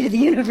 You have the key to the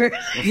universe.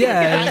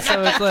 Yeah, and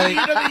so it's like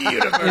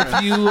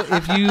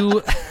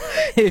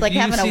if like you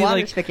having a see water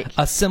like spigot.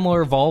 a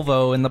similar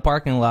Volvo in the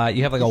parking lot,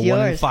 you have like a 1 in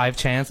yours. 5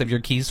 chance of your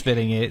keys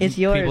fitting it. It's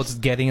yours. People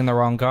just getting in the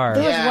wrong car.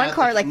 There was one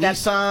car like that.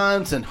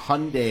 Nissans and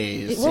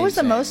Hyundais. What was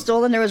the same most thing.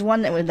 stolen? There was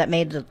one that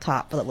made the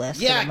top of the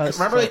list. Yeah, the most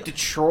remember like stolen.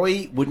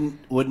 Detroit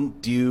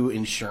wouldn't do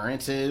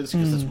insurances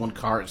because this one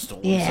car had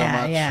stolen so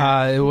Yeah, much.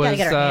 yeah. It We was gotta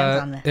get our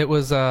hands on that. it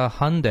was a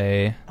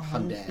Hyundai.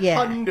 Hyundai.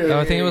 Yeah. Hyundai. No,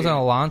 I think it was an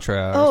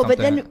Elantra. Oh, or but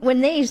something. then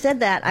when they said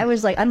that, I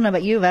was like, I don't know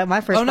about you, but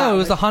my first Oh no, thought it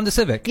was the Honda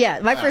Civic. Yeah,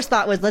 my first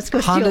thought was, let's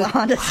go steal a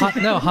Honda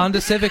Civic. No,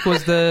 Honda Civic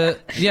was the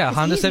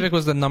Honda Civic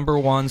was the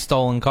 #1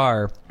 stolen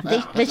car.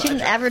 They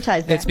shouldn't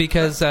advertise that. It's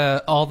because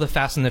all the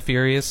Fast and the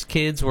Furious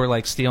kids were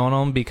like stealing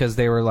them because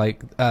they were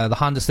like the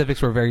Honda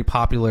Civics were very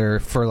popular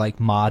for like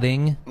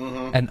modding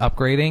and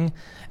upgrading,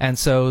 and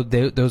so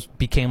those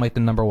became like the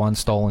 #1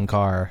 stolen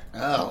car.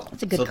 Oh,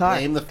 It's a good so car.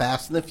 Blame the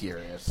Fast and the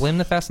Furious. Blame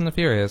the Fast and the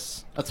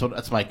Furious.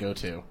 That's my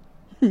go-to.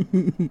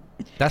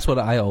 That's what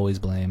I always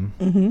blame.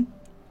 Mm-hmm.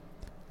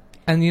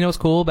 And you know what's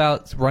cool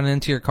about running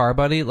into your car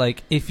buddy?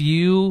 Like if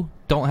you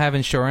don't have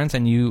insurance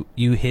and you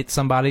hit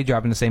somebody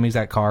driving the same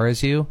exact car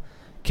as you,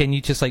 can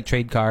you just like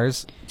trade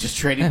cars Just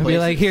trading and places. be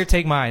like, here,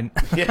 take mine?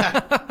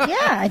 Yeah,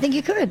 Yeah, I think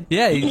you could.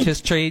 Yeah, you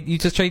just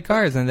trade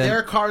cars and then.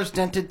 their car's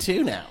dented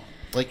too now.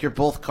 Like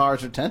both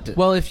cars are dented.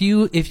 Well, if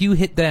you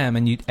hit them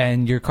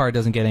and your car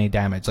doesn't get any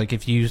damage, like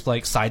if you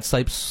like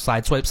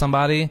sideswipe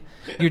somebody,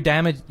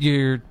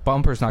 your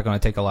bumper's not going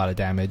to take a lot of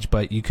damage,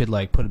 but you could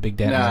like put a big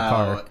dent in the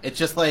car. It's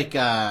just like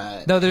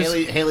there's-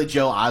 Haley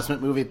Joel Osment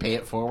movie, Pay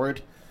It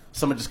Forward.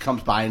 Someone just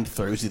comes by and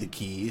throws you the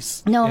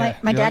keys. No, Yeah.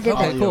 my You're dad like, did "Oh,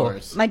 that. All cool."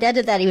 yours. My dad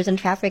did that. He was in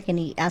traffic and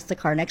he asked the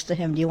car next to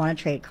him, "Do you want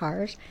to trade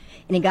cars?"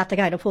 And he got the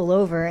guy to pull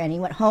over, and he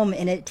went home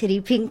in a titty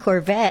pink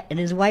Corvette, and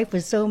his wife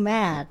was so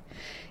mad.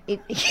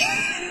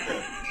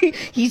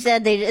 He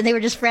said they were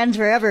just friends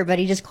forever, but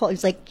he just called.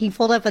 He's like, he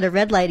pulled up at a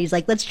red light. He's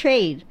like, "Let's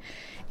trade,"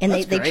 and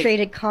That's they great.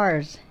 traded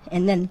cars,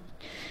 and then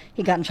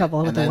he got in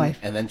trouble with the wife.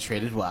 And then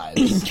traded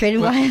wives.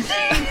 Traded wives.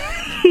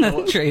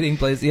 Trading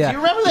place, yeah. Do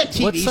you remember that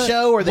TV What's the-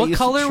 show where they what used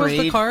color to was the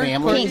trade car?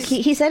 families?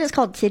 Pink. He said it's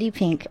called titty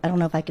pink. I don't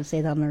know if I could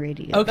say that on the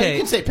radio. Okay, You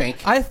can say pink.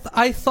 I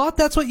thought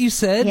that's what you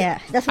said. Yeah,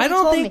 that's what I he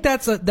don't told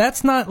think me.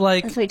 that's not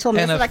like That's what he told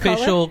me. an That's what I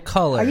official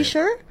color. Are you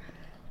sure?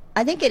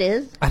 I think it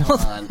is. I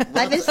don't.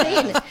 I've been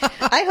saying it.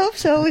 I hope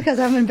so because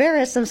I'm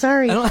embarrassed. I'm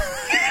sorry.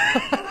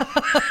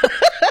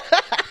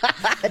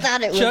 I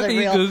thought it was Chuck, a are you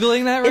real.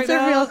 googling that right It's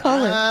now? a real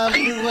color.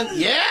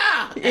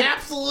 Yeah,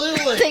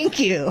 absolutely. Thank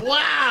you.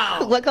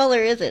 Wow. What color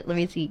is it? Let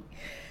me see.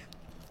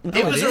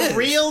 It was it is. a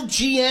real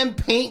GM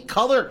paint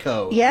color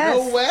code. Yes.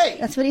 No way.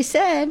 That's what he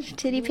said.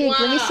 Titty pink.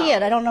 Let me see Wow.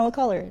 it. I don't know what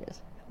color it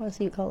is. I want to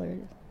see what color it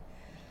is.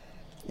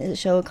 Does it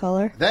show a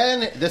color?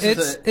 Then this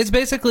is It's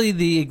basically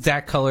the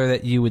exact color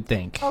that you would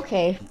think.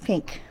 Okay,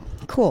 pink.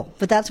 Cool.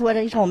 But that's what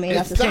he told me.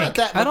 it's That's the not pink.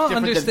 that I much don't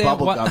different understand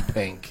than what- bubblegum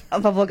pink.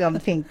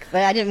 Bubblegum pink.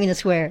 But I didn't mean to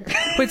swear.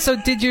 Wait, so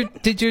did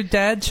your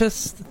dad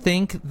just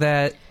think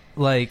that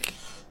like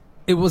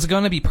it was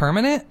going to be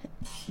permanent,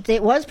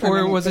 It was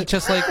permanent. or was it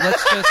just like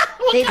let's just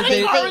They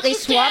They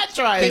swapped.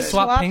 tried They it.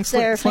 swap swapped pink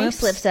their slips? pink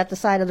slips at the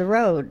side of the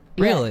road.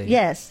 Yeah, Really?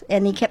 yes,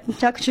 and he kept in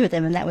touch with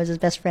him, and that was his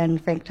best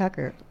friend, Frank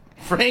Tucker.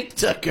 Frank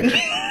Tucker.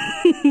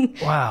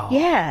 wow?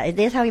 Yeah,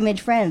 that's how he made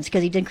friends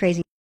because he did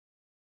crazy.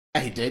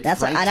 He did. That's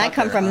Frank and I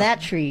come Tucker, from huh?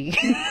 that tree.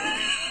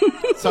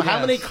 So how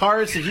many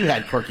cars have you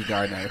had, Corky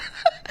Gardner?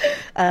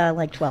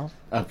 Like 12.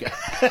 Okay.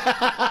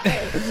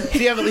 So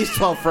you have at least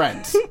 12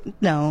 friends.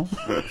 No,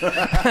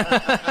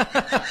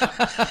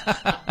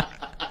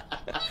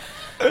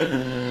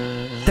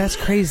 That's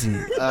crazy.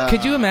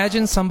 Could you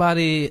imagine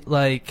somebody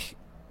like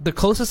the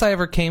closest I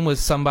ever came was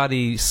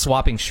somebody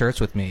swapping shirts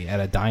with me at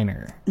a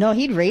diner. no,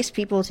 he'd race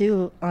people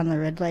too on the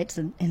red lights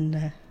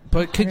and.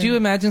 But could you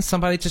imagine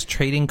somebody just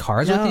trading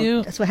cars No, with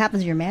you? that's what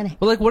happens when you're manic.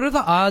 Well, like, what are the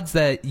odds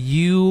that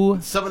you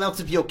Someone else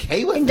would be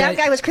okay with And that.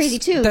 that guy was crazy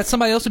too. that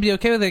somebody else would be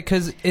okay with it?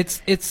 Because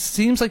it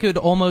seems like it would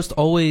almost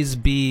always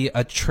be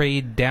a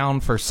trade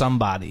down for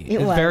somebody. It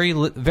It's was.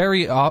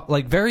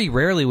 very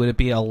rarely would it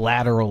be a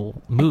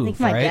lateral move, I think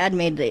my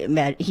right?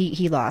 dad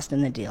he lost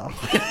in the deal.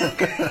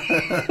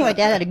 My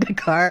dad had a good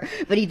car,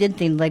 but he did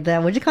things like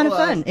that, which is kind of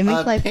fun. It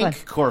makes life pink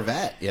fun.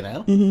 Corvette, you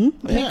know?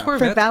 Mm-hmm. Yeah.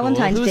 Corvette's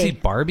Valentine's cool. Who is he, Day.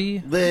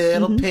 Barbie?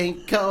 Little pink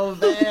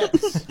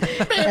Corvettes.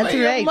 That's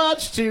right.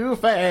 Much too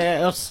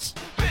fast.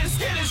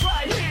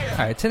 All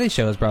right, today's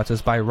show is brought to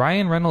us by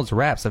Ryan Reynolds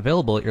Wraps,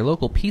 available at your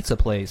local pizza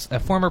place, a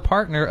former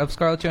partner of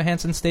Scarlett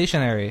Johansson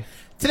Stationery.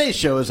 Today's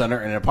show is under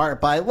and apart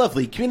by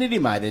lovely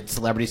community-minded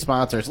celebrity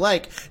sponsors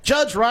like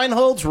Judge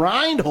Reinhold's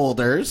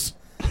Rindholders.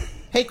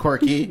 Hey,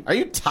 Quirky, are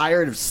you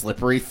tired of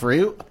slippery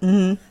fruit?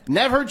 Mm-hmm.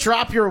 Never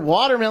drop your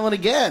watermelon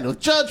again with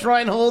Judge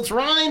Reinhold's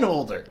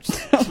Rindholders.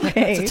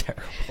 Okay.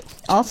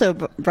 Also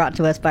brought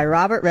to us by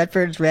Robert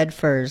Redford's Red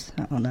Firs.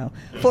 I don't know.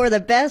 For the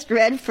best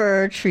red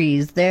fir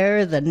trees,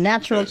 they're the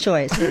natural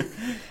choice.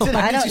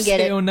 I don't get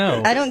it. Oh,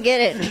 no. I don't get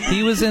it.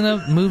 He was in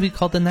a movie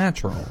called The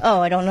Natural. Oh,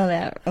 I don't know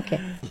that. Okay.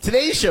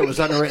 Today's show was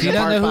underwritten. Do you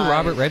not know who by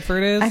Robert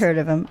Redford is? I heard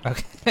of him.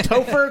 Okay.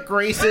 Topher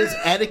Grace's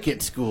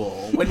Etiquette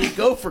School. When you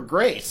go for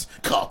grace,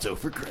 call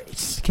Topher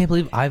Grace. I can't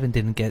believe Ivan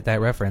didn't get that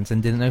reference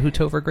and didn't know who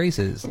Topher Grace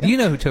is. You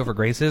know who Topher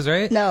Grace is,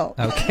 right? No.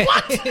 Okay.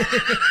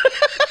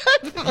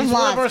 I'm He's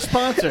one of our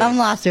sponsors. I'm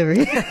lost over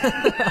here.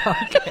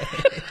 Okay.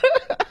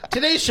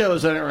 Today's show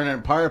is underwritten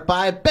in part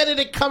by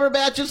Benedict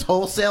Cumberbatch's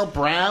Wholesale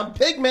Brown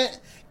Pigment.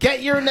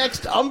 Get your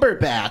next Umber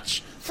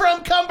Batch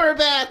from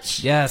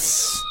Cumberbatch.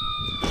 Yes.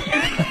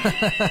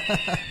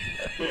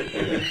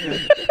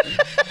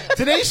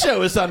 Today's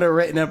show is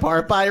underwritten in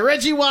part by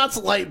Reggie Watts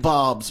Light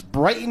Bulbs.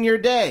 Brighten your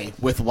day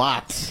with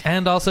Watts.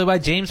 And also by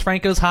James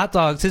Franco's Hot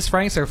Dogs. His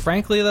Franks are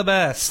frankly the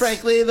best.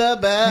 Frankly the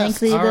best.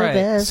 Frankly, All the right.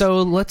 best.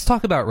 So let's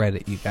talk about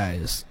Reddit, you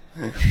guys.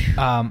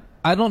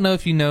 I don't know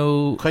if you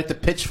know Quite the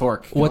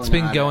pitchfork. what's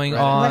been going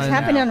on. What's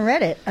happened on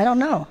Reddit? I don't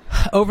know.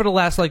 Over the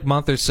last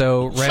month or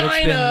so.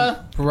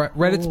 China!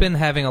 Reddit's been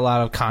having a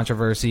lot of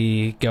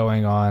controversy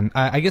going on.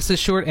 I guess the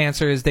short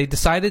answer is they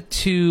decided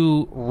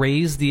to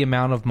raise the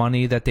amount of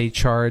money that they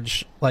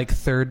charge like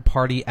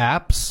third-party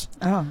apps,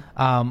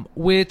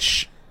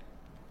 which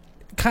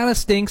kind of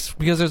stinks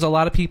because there's a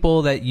lot of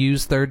people that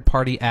use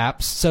third-party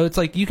apps. So it's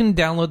like you can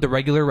download the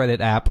regular Reddit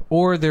app,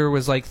 or there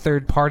was like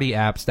third-party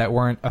apps that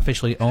weren't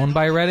officially owned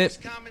by Reddit.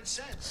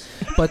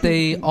 But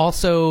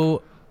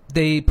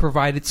they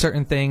provided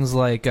certain things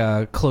like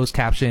closed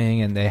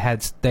captioning, and they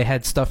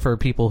had stuff for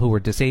people who were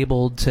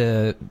disabled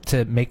to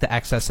make the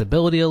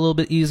accessibility a little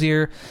bit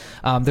easier.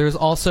 There's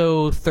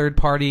also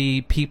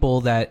third-party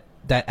people that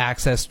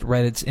accessed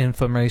Reddit's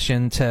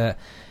information to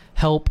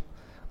help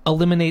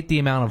eliminate the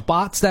amount of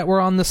bots that were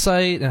on the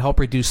site and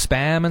help reduce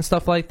spam and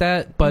stuff like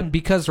that. But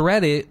because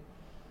Reddit,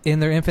 in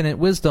their infinite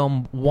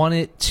wisdom,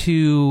 wanted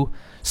to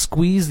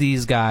squeeze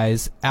these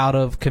guys out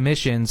of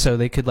commission so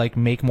they could like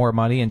make more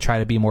money and try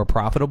to be more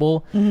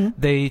profitable,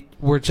 they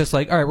were just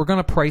like, all right, we're going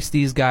to price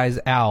these guys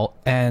out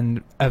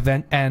and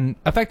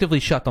effectively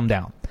shut them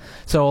down.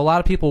 So a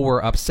lot of people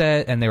were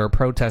upset and they were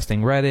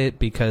protesting Reddit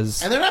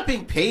because... And they're not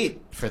being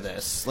paid for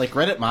this. Like,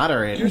 Reddit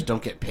moderators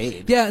don't get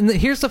paid. Yeah, and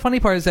here's the funny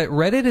part is that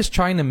Reddit is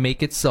trying to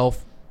make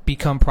itself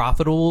become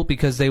profitable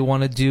because they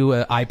want to do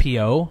an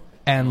IPO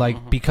and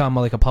like become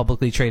like a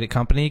publicly traded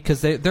company,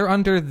 because they're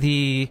under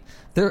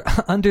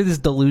this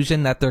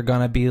delusion that they're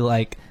gonna be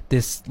like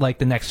this, like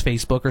the next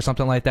Facebook or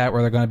something like that,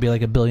 where they're gonna be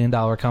like $1 billion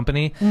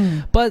company.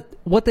 But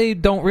what they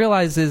don't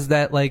realize is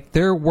that like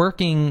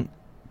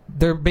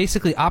they're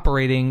basically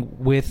operating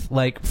with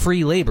like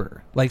free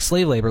labor, like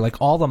slave labor. Like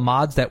all the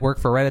mods that work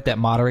for Reddit that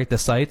moderate the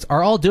sites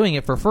are all doing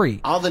it for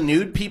free. All the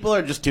nude people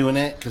are just doing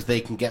it because they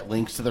can get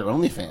links to their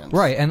OnlyFans.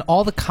 Right, and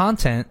all the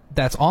content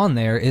that's on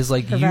there is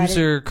like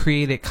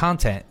user-created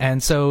content.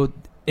 And so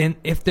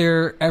if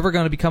they're ever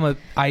going to become an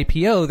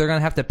IPO, they're going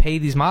to have to pay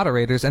these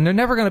moderators, and they're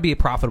never going to be a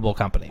profitable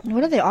company. What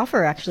do they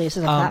offer, actually, as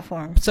a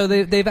platform? So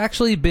they've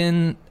actually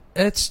been...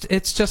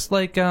 It's just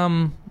like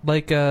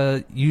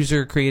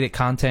user created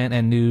content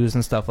and news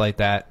and stuff like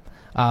that,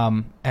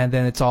 and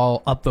then it's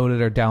all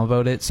upvoted or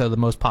downvoted. So the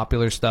most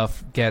popular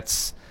stuff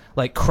gets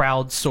like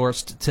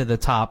crowdsourced to the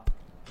top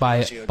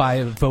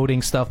by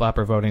voting stuff up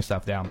or voting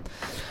stuff down.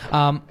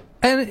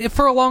 And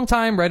for a long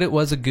time, Reddit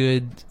was a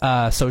good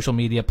social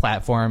media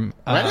platform.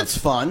 Reddit's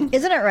fun.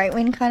 Isn't it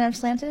right-wing kind of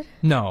slanted?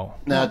 No,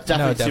 it's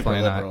definitely super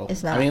definitely not. liberal.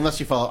 It's not. I mean, unless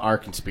you follow our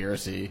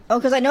conspiracy. Oh,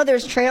 because I know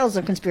there's trails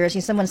of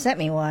conspiracy. Someone sent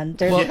me one.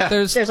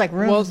 There's like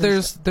rooms.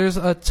 Well, there's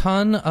a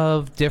ton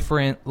of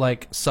different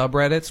like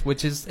subreddits,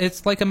 which is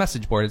it's like a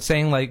message board.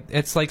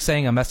 It's like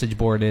saying a message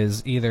board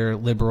is either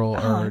liberal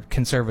or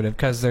conservative,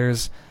 because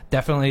there's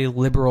definitely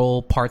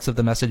liberal parts of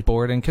the message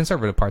board and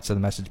conservative parts of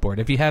the message board.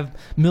 If you have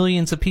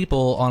millions of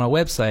people on a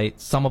website,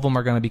 some of them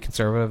are going to be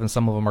conservative and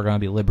some of them are going to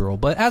be liberal.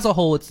 But as a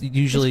whole, it's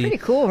usually pretty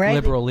cool, right?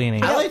 liberal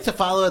leaning. I like to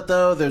follow it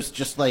though. There's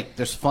just like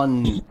there's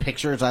fun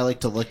pictures I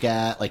like to look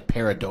at, like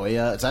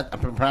Paradoia. Is that I'm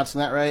pronouncing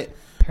that right?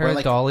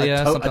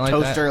 Paradolia, something like that.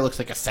 A toaster looks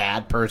like a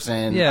sad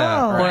person.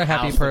 Yeah, Oh. or a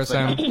happy house looks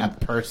person. like a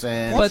happy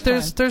person. But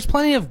there's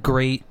plenty of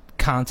great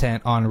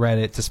content on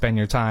Reddit to spend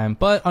your time.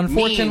 But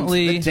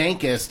unfortunately, memes, the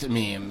dankest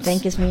memes.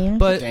 Dankest memes?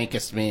 But the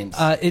dankest memes.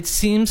 it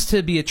seems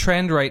to be a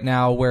trend right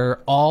now where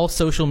all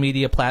social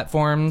media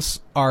platforms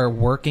are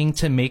working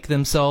to make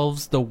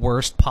themselves the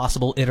worst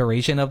possible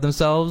iteration of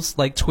themselves.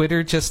 Like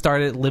Twitter just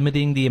started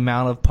limiting the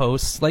amount of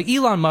posts. Like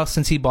Elon Musk,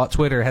 since he bought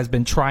Twitter, has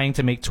been trying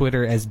to make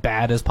Twitter as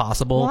bad as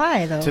possible.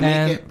 Why, though? to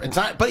make it's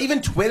not. But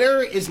even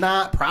Twitter is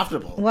not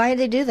profitable. Why do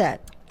they do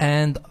that?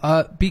 And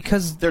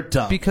because They're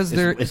dumb. Because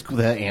they're is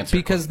the answer.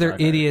 because they're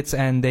idiots,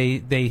 and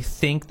they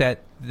think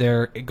that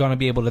they're going to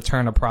be able to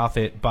turn a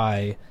profit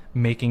by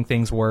making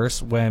things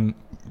worse, when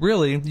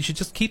really you should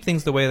just keep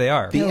things the way they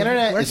are. The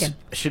internet working.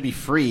 should be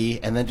free,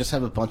 and then just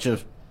have a bunch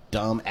of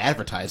dumb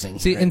advertising.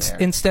 See,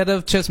 instead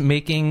of just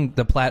making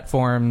the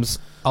platforms,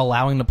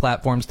 allowing the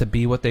platforms to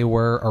be what they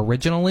were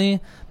originally,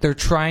 they're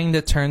trying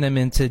to turn them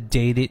into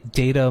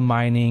data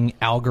mining,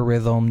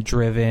 algorithm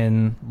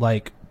driven,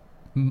 like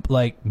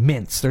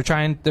mints. They're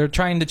trying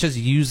to just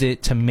use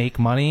it to make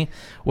money,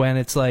 when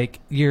it's like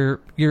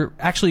you're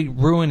actually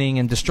ruining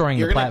and destroying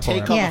the platform.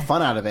 You're going to take all the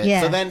fun out of it.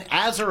 So then,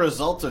 as a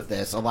result of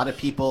this, a lot of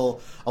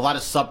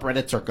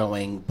subreddits are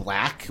going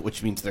black,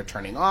 which means they're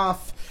turning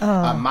off.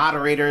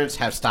 Moderators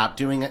have stopped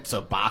doing it, so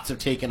bots have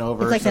taken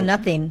over. It's like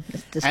nothing.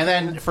 And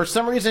then, for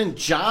some reason,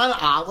 John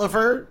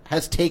Oliver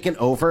has taken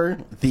over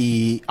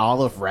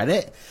all of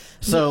Reddit.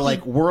 So,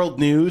 like, World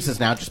News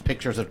is now just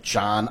pictures of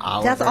John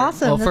Oliver. That's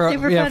awesome. Well, That's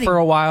super funny. For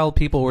a while,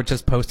 people were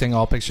just posting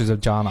all pictures of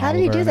John Oliver. How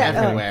did he do that?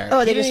 Everywhere.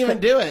 They didn't just even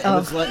do it. It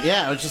was like,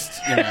 it was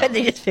just,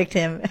 they just picked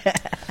him.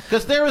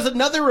 Because there was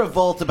another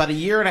revolt about a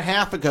year and a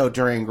half ago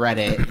during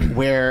Reddit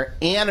where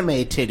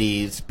anime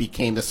titties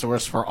became the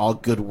source for all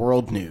good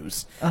world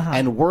news.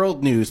 And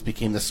world news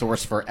became the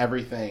source for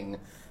everything.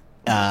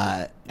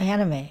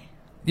 Anime.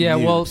 Yeah,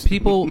 news.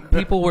 well,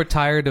 people were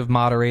tired of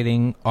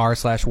moderating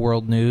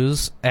r/world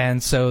news,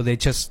 and so they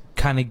just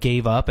kind of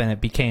gave up, and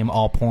it became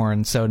all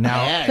porn. So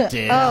now,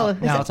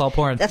 now it's all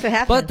porn. That's what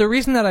happened. But the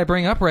reason that I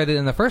bring up Reddit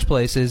in the first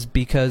place is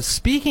because,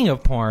 speaking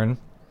of porn,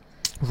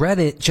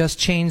 Reddit just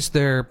changed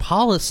their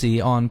policy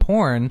on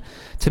porn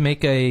to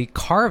make a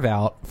carve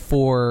out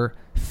for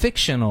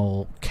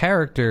fictional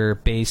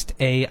character-based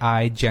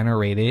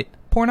AI-generated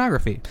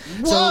pornography. So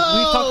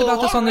we've talked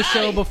about this on the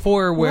show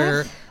before,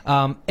 where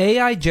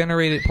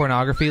AI-generated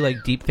pornography, like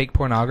deepfake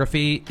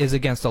pornography, is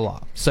against the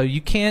law. So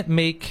you can't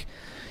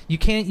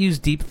use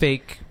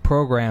deepfake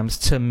programs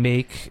to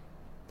make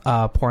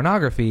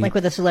pornography, like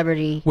with a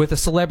celebrity.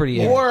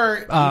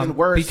 Or even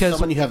worse, because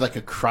someone you have like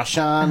a crush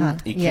on.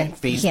 You can't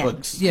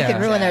Facebook. You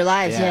can ruin their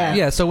lives.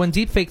 Yeah. So when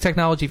deepfake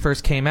technology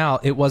first came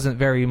out, it wasn't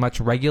very much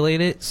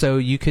regulated. So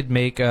you could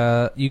make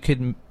a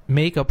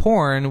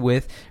porn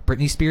with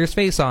Britney Spears'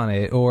 face on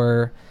it,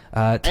 or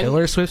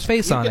Taylor Swift's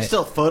face on it. You can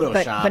still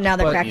Photoshop, but now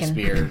they're Britney cracking.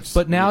 Spears.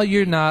 But now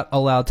you're not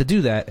allowed to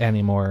do that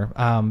anymore,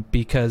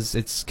 because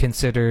it's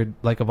considered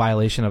like a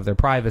violation of their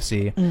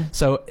privacy.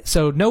 So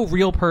no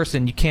real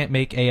person, you can't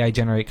make AI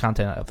generate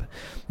content of.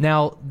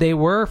 Now, they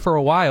were for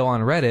a while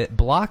on Reddit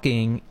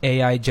blocking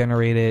AI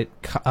generated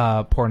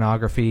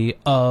pornography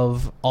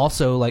of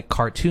also like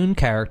cartoon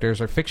characters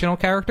or fictional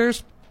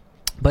characters,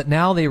 but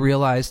now they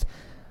realized,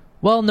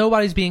 well,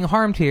 nobody's being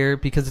harmed here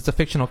because it's a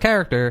fictional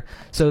character,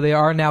 so they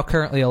are now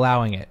currently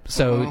allowing it.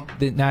 So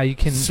now you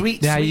can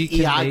sweet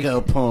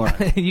Iago porn.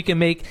 You can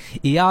make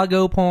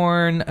Iago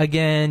porn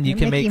again. You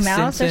can Mickey make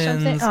Mouse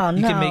Simpsons. or something? Oh,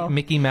 You can no. make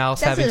Mickey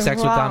Mouse That's having sex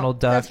with wrong. Donald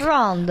Duck. That's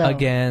wrong, though.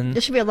 Again.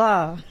 There should be a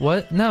law.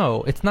 What?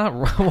 No, it's not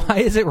wrong. Why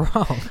is it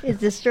wrong?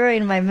 It's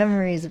destroying my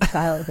memories of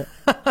childhood.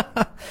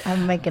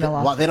 I'm making a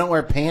law. Well, they don't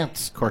wear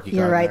pants, Corky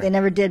You're Gardner. right. They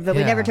never did, but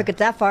we Yeah. never took it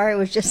that far. It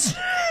was just.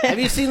 Have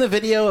you seen the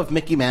video of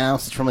Mickey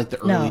Mouse? It's from like the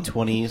No. early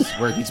 20s,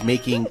 where he's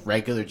making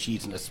regular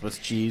cheese into Swiss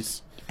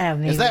cheese.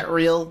 Maybe. Is that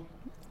real?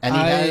 And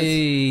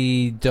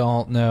I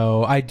don't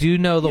know. I do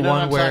know the You know one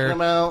what I'm where talking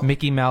about?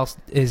 Mickey Mouse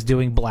is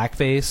doing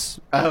blackface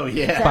Oh,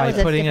 yeah. That by was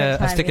a putting a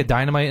different stick time. of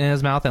dynamite in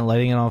his mouth and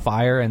lighting it on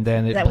fire, and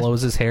then it That was-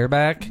 blows his hair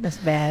back. That's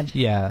bad.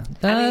 Yeah,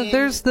 mean-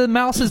 there's the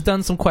mouse has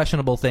done some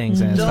questionable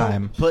things in his Don't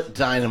time. put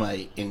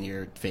dynamite in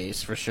your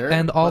face, for sure.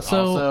 And but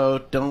also,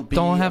 don't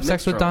have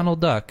sex with minstrel.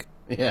 Donald Duck.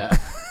 Yeah.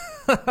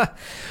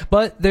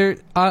 But there,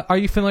 are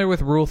you familiar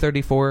with Rule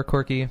 34,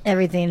 Corky?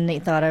 Everything they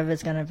thought of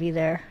is going to be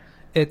there.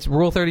 It's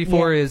Rule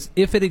 34 Yeah. is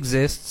if it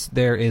exists,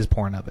 there is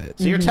porn of it.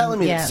 So you're telling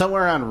me Yeah. that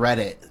somewhere on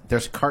Reddit,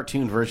 there's a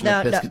cartoon version No,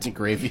 of no. Biscuits and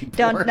Gravy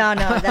Don't. porn? No,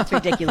 that's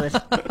ridiculous.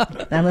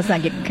 Now let's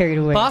not get carried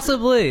away.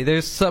 Possibly,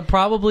 there's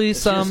probably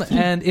some, just-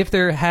 and if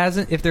there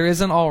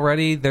isn't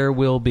already, there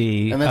will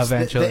be And that's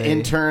eventually. the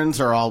interns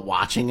are all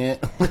watching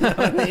it. You know what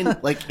I mean?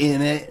 Like,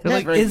 in it. They're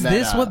like, Bring is that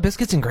this up. what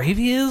Biscuits and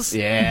Gravy is?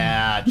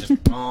 Yeah, just...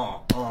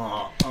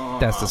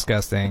 That's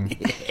disgusting.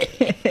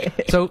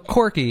 So,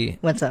 Corky,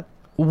 What's up?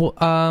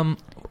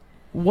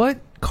 what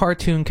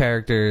cartoon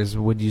characters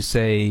would you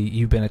say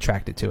you've been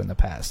attracted to in the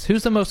past?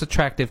 Who's the most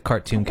attractive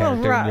cartoon character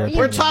in your right.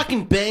 We're opinion?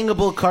 talking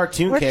bangable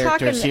cartoon We're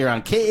characters talking- here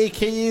on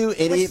KAKU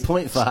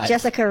 88.5.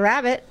 Jessica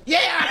Rabbit. Yeah,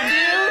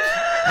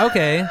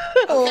 Okay. dude!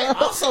 Okay,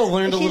 also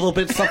learned a little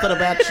bit something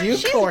about you,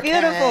 She's Corky.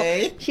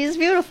 beautiful. She's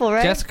beautiful,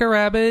 right? Jessica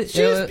Rabbit.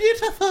 She's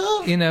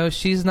beautiful. You know,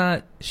 she's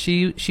not.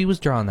 She was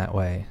drawn that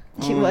way.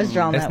 She was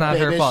drawn It's that not way.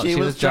 her Maybe fault. she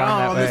was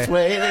drawn this that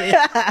way.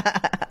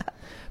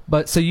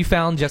 But so you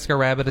found Jessica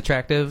Rabbit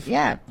attractive?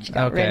 Yeah, she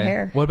got Okay. red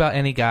hair. What about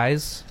any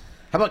guys?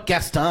 How about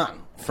Gaston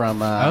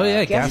from... Oh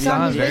yeah, Gaston,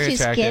 Gaston's very too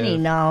attractive. skinny.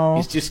 No.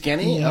 He's too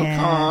skinny?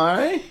 Yeah.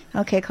 Okay.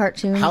 Okay,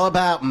 cartoons. How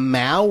about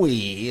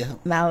Maui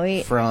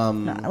Maui.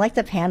 from... I like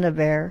the panda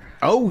bear.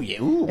 Oh,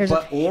 yeah. Ooh, There's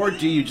but, or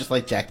do you just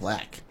like Jack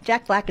Black?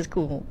 Jack Black is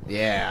cool.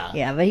 Yeah.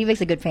 Yeah, but he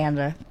makes a good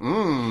panda.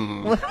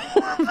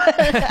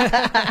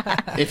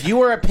 If you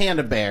were a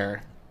panda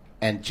bear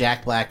and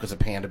Jack Black was a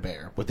panda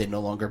bear, would they no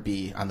longer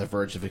be on the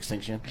verge of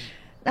extinction?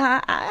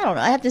 I don't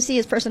know. I have to see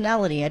his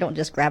personality. I don't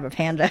just grab a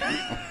panda.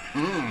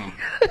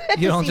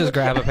 You don't just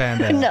grab a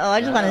panda. No,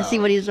 I just want to see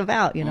what he's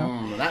about, you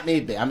know. Not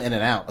me. I'm in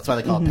and out. That's why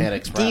they call it Panda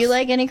Express. Do you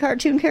like any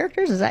cartoon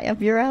characters? Is that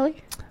up your alley?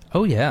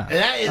 Oh yeah.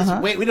 That is.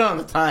 Wait, we don't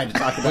have the time to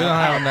talk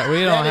about.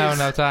 We don't have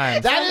enough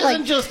time. That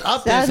isn't just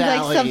up his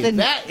alley. Something...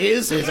 That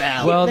is his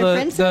alley. Well,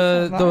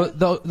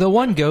 the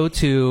one go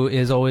to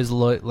is always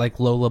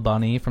like Lola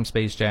Bunny from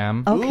Space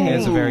Jam. Okay,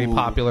 it's a very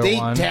popular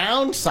one. They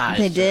downsized.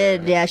 They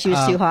did. Yeah, she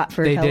was too hot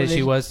for. They television. did.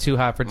 She was too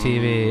hot for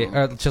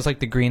TV. Just like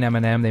the green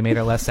M&M, they made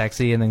her less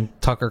sexy, and then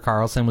Tucker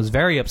Carlson was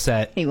very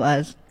upset. He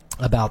was.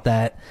 About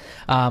that.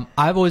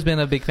 I've always been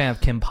a big fan of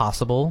Kim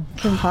Possible.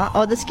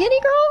 The skinny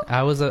girl?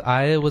 I was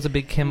a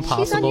big Kim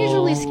Possible. She's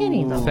unusually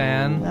skinny, though.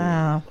 Fan.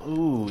 Wow.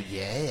 Ooh,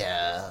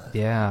 yeah.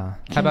 Yeah.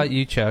 How about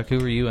you, Chuck? Who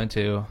were you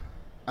into?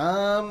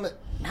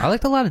 I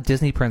liked a lot of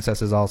Disney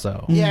princesses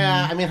also.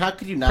 Yeah, I mean, how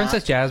could you not?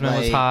 Princess Jasmine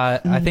was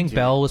hot. I think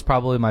Belle was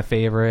probably my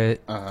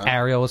favorite.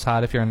 Ariel was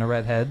hot if you're into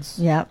redheads.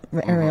 Yeah,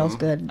 Ariel's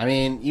good. I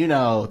mean, you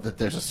know that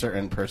there's a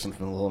certain person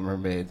from The Little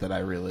Mermaid that I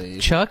really...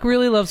 Chuck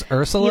really loves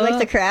Ursula. You like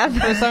the crab?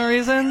 For some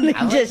reason.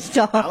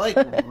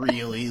 I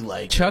really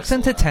like Chuck's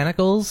Ursula. into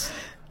tentacles.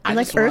 You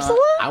like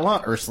Ursula? I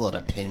want Ursula to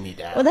pin me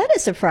down. Well, that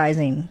is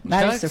surprising.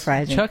 That is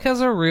surprising. Chuck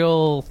has a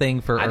real thing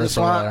for Ursula. I just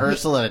want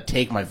Ursula to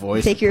take my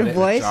voice. Take your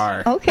voice?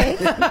 Okay.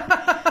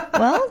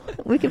 Well,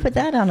 we could put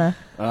that on a...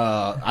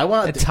 I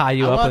want to tie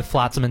you up with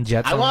Flotsam and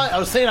Jetsam. I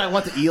was saying I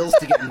want the eels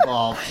to get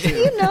involved, too.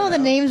 You know the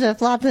names of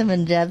Flotsam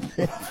and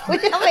Jetsam. How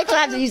many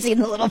times have you seen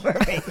The Little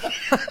Mermaid?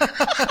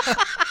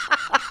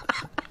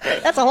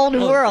 That's a whole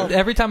new world.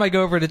 Every time I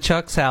go over to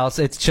Chuck's house,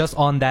 it's just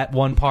on that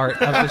one part of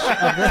the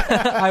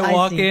I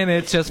walk in,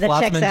 it's just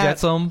Flotsam and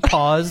Jetsam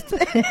paused.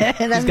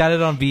 He's got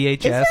it on VHS.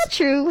 Is that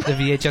true? The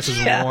VHS is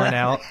worn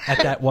out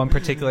at that one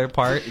particular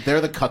part. They're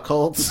the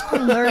cuckolds.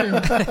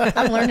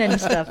 I'm learning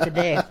stuff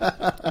today.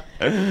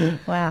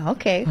 Wow,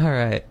 okay. All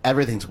right.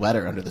 Everything's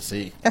wetter under the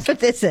sea. That's what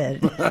they said.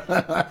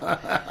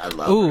 I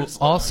love Ursula.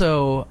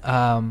 Also,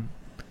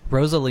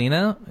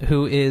 Rosalina,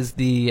 who is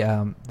the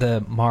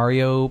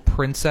Mario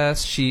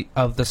princess,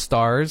 of the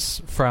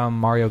stars from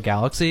Mario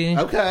Galaxy.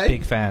 Okay,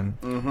 big fan.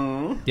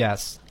 Mm-hmm.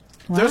 Yes.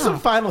 Wow. There's some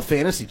Final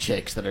Fantasy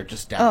chicks that are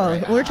just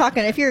down. We're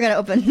talking. If you're going to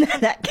open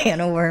that can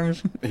of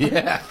worms,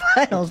 yeah.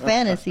 Final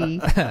Fantasy.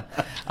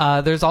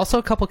 There's also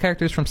a couple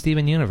characters from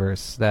Steven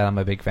Universe that I'm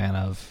a big fan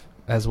of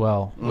as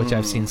well, which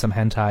I've seen some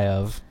hentai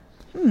of.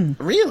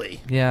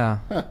 Really? Yeah.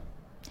 Huh.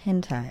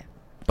 Hentai.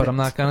 But I'm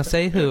not going to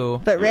say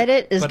who. But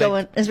Reddit is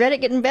going... Is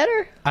Reddit getting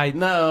better?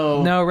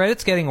 No,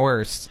 Reddit's getting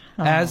worse.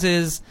 As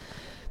is...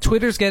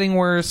 Twitter's getting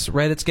worse.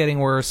 Reddit's getting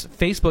worse.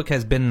 Facebook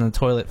has been in the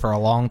toilet for a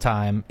long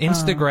time.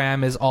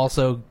 Instagram is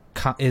also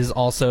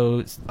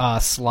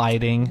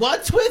sliding.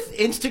 What's with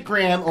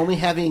Instagram only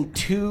having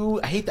two...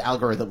 I hate the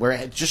algorithm where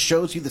it just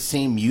shows you the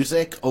same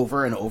music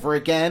over and over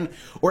again,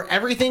 or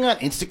everything on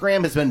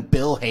Instagram has been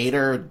Bill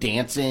Hader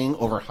dancing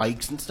over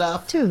hikes and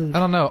stuff. Dude. I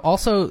don't know.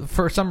 Also,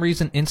 for some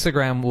reason,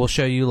 Instagram will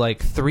show you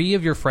like 3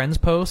 of your friends'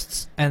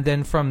 posts, and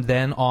then from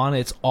then on,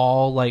 it's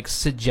all like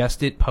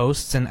suggested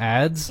posts and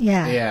ads.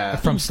 Yeah.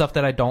 From stuff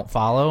that I don't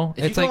follow.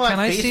 If it's you like, go can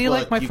on I Facebook, see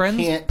like my friends'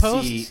 you can't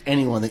posts? see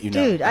anyone that you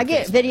know. Dude, I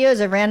get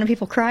videos of random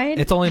people crying.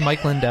 It's only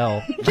Mike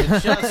Lindell.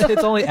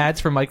 It's only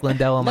ads for Mike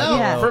Lindell on my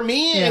No, for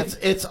me,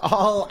 it's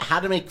all how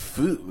to make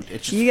food.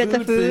 It's just you get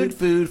the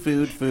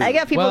food. I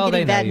got people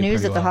getting bad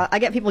news at well. I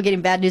get people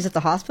getting bad news at the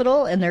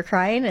hospital, and they're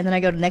crying, and then I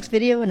go to the next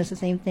video, and it's the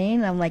same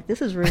thing. I'm like,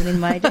 this is ruining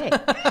my day.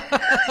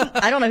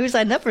 I don't know who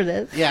signed up for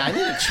this. Yeah, I need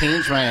to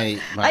change my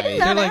I did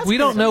not They're like, ask we for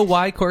don't know this.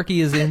 why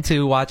Corky is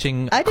into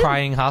watching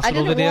crying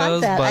hospital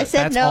videos, that. but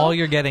that's no. all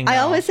you're getting now. I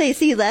always say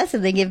see less,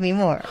 and they give me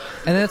more.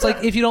 And then it's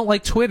like, if you don't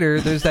like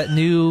Twitter, there's the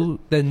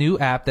new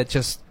app that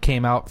just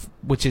came out,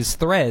 which is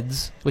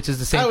Threads, which is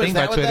the same thing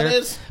by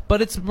Twitter,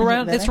 but it's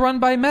run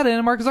by Meta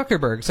and Mark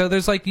Zuckerberg. So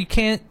there's like, you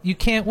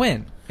can't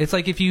win. It's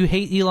like, if you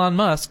hate Elon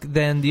Musk,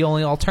 then the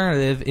only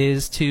alternative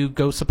is to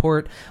go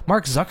support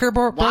Mark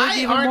Zuckerberg.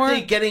 Why aren't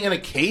they getting in a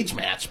cage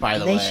match, by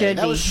the way? They should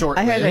That be. was short.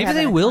 Maybe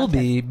they will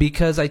be,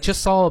 because I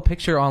just saw a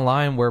picture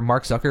online where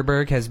Mark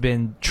Zuckerberg has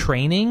been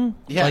training,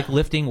 like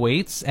lifting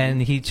weights,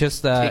 and he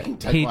just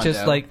exactly.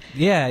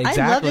 I'd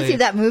love to see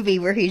that movie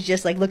where he's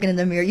just like looking in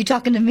the mirror. You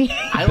talking to me?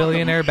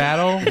 Billionaire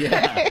battle.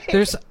 Yeah.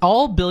 There's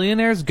all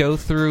billionaires go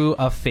through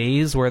a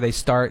phase where they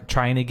start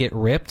trying to get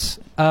ripped.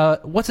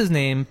 What's his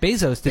name?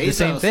 Bezos did the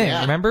same thing.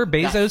 Yeah. Remember?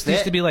 Bezos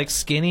used to be like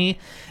skinny,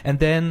 and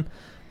then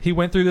he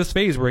went through this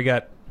phase where he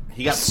got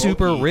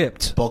super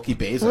ripped. Bulky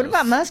Bezos. What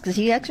about Musk? Does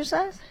he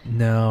exercise?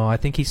 No, I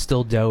think he's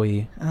still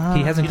doughy.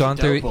 He hasn't gone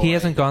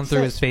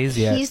through his phase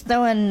yet. He's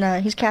throwing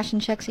he's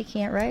cashing checks he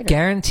can't write.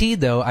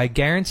 Guaranteed though, I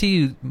guarantee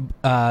you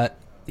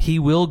he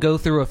will go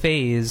through a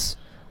phase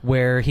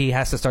where he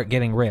has to start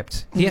getting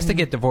ripped. He has to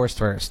get divorced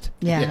first.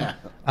 Yeah.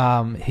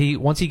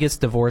 Once he gets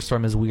divorced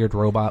from his weird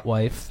robot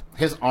wife.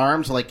 His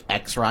arms are like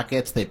X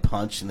rockets. They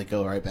punch and they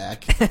go right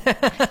back.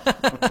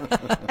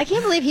 I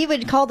can't believe he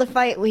would call the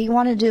fight. He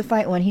wanted to do a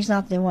fight when he's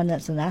not the one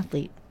that's an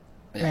athlete,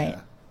 right?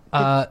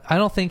 I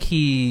don't think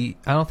he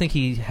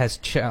has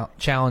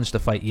challenged the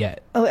fight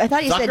yet. Oh, I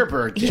thought you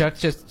Zuckerberg said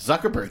did.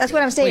 Zuckerberg. That's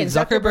what I'm saying. Wait,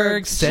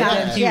 Zuckerberg said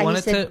that he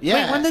wanted to.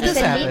 Yeah. Wait, when did He this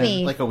said, happen? meet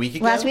me Like a week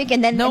ago? last week,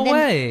 and then No and then,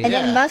 way. And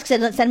then Yeah. Musk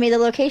said, "Send me the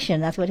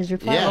location." That's what his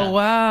reply. Yeah. was. Oh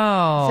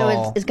wow!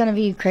 So it's going to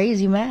be a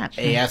crazy match.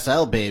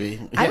 ASL, baby.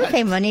 I would Yeah.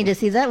 pay money to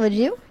see that. Would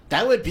you?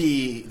 That would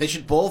be. They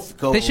should both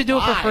go. They should do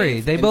it for live free.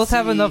 They and both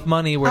have see- enough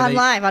money where On they.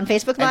 live on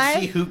Facebook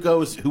and see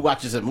Live. who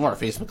watches it more,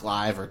 Facebook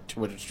Live or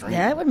Twitter stream.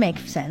 Yeah, it would make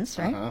sense,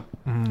 right?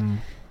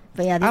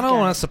 But yeah, these I don't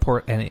want to guys-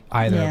 support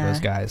either Yeah. of those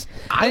guys.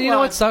 I And you know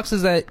want- what sucks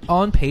is that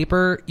on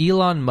paper,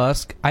 Elon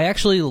Musk. I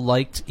actually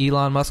liked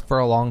Elon Musk for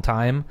a long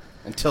time.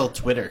 Until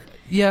Twitter.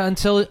 Yeah,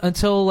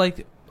 until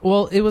like,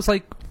 well, it was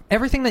like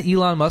everything that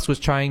Elon Musk was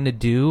trying to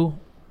do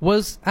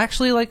was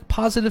actually like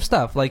positive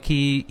stuff. Like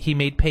he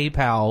made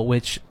PayPal,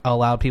 which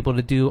allowed people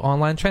to do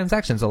online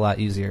transactions a lot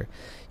easier.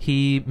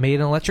 He made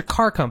an electric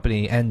car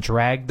company and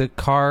dragged the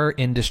car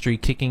industry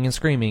kicking and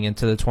screaming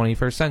into the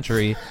 21st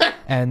century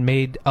and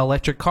made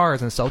electric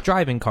cars and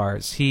self-driving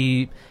cars.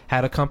 He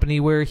had a company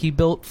where he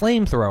built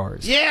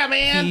flamethrowers. Yeah,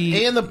 man.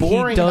 And the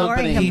boring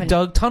company. He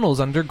dug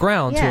tunnels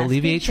underground to Yeah,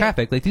 alleviate speed trap.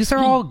 traffic. Like these are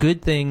all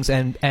good things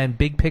and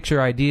big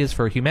picture ideas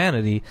for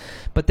humanity.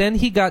 But then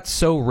he got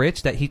so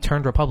rich that he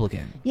turned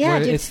Republican. Yeah,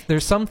 Where dude.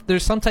 there's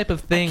some type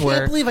of thing I can't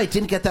where believe I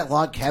didn't get that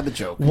log cabin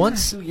joke.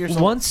 once 2 years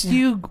old.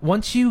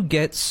 once you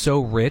get so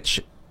rich,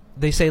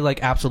 they say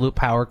like absolute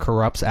power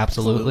corrupts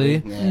absolutely.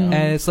 Absolutely,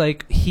 And it's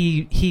like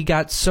he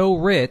got so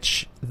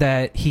rich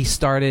that he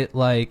started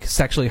like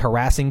sexually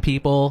harassing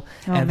people,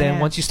 and then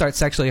man. once you start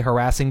sexually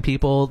harassing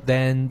people,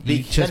 then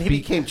you Then he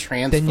became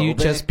transphobic. then you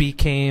just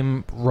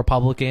became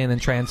Republican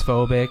and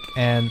transphobic.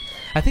 And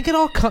I think it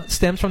all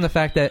stems from the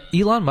fact that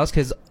Elon Musk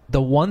has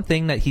the one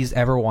thing that he's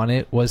ever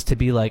wanted was to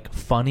be like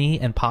funny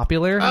and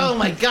popular. Oh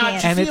my god!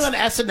 can't. Did you see him on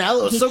SNL?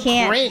 It was He so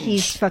can't. cringe.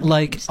 He's fucking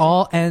Like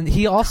all, and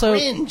he also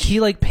Cringe. he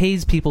like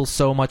pays people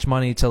so much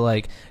money to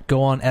like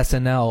go on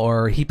SNL,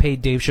 or he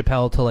paid Dave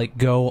Chappelle to like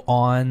go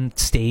on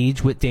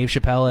stage with Dave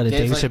Chappelle at a Yeah,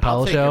 Dave he's like,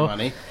 "I'll Chappelle take your show,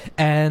 money."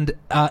 and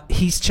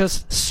he's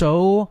just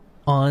so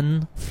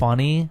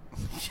unfunny.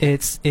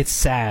 It's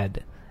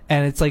sad.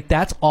 And it's like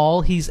that's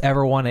all he's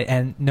ever wanted,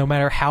 and no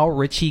matter how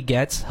rich he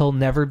gets, he'll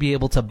never be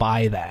able to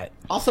buy that.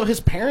 Also, his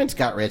parents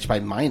got rich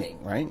by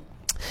mining, right?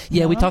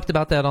 Yeah, we talked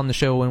about that on the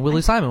show when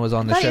Willie Simon was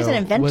on the thought show. he was an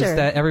inventor. Was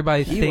that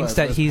everybody He thinks was,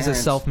 that his he's parents.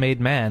 a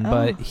self-made man,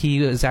 but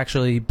he was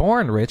actually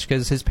born rich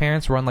because his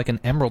parents run like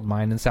an emerald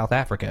mine in South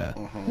Africa.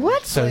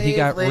 What? So he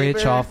got Slave rich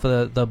labor. off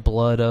the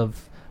blood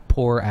of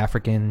poor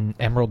African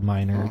emerald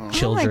miner Oh my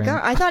children.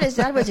 god! I thought his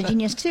dad was a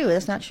genius too.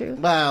 That's not true.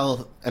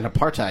 Well, an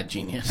apartheid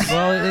genius.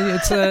 Well,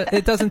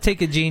 it doesn't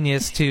take a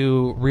genius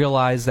to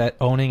realize that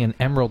owning an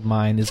emerald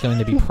mine is going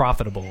to be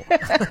profitable.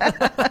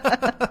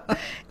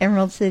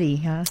 Emerald City,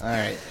 huh? All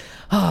right.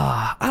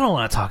 I don't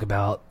want to talk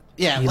about.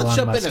 Yeah, Elon let's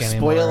jump Musk into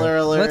anymore. spoiler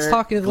alert. Let's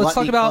talk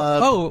Gluttony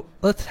about.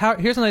 Club.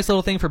 Here's a nice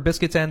little thing for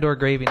biscuits and/or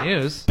gravy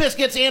news.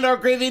 Biscuits and our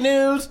gravy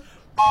news.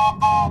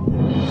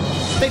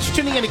 Thanks for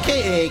tuning in to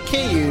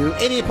KAKU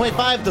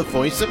 88.5, the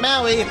voice of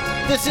Maui.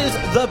 This is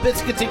the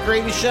Biscuits and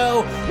Gravy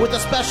Show with a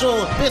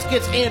special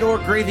Biscuits and or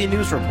Gravy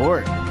News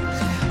report.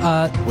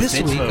 This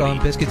Vince week Vaughn.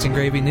 on Biscuits and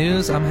Gravy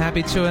News, I'm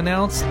happy to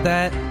announce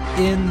that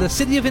in the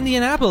city of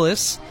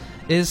Indianapolis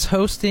is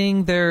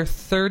hosting their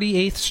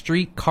 38th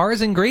Street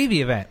Cars and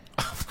Gravy event.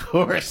 Of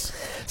course.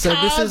 So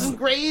Cars this is and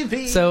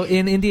gravy. So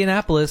in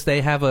Indianapolis,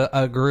 they have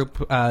a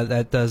group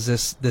that does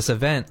this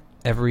event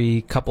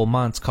every couple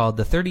months called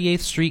the 38th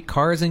Street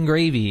Cars and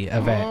Gravy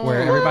event,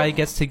 where everybody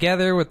gets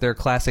together with their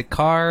classic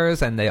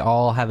cars and they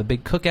all have a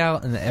big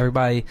cookout and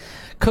everybody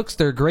cooks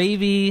their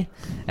gravy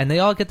and they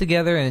all get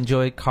together and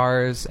enjoy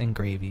cars and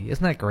gravy.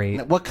 Isn't that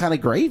great? What kind of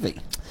gravy?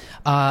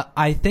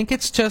 I think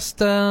it's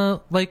just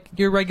like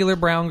your regular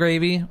brown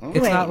gravy. It's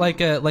Wait. not like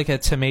a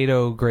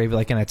tomato gravy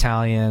like an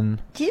Italian.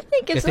 Do you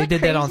think it's If they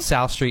did that on crazy?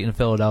 South Street in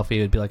Philadelphia,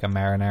 it would be like a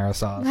marinara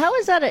sauce. How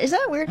is that? Is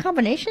that a weird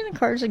combination?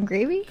 Cars and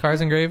gravy?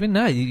 Cars and gravy?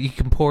 No, you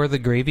can pour the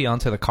gravy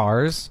onto the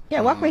cars. Yeah,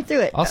 walk me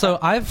through it. Also,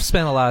 I've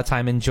spent a lot of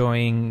time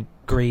enjoying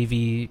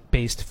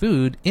gravy-based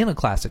food in a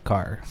classic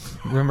car.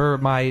 Remember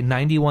my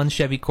 91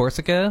 Chevy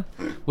Corsica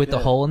with the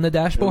hole in the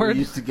dashboard? We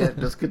used to get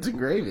biscuits and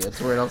gravy.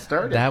 That's where it all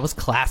started. That was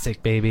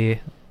classic, baby.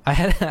 I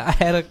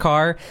had a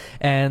car,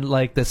 and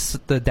like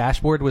the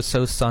dashboard was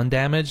so sun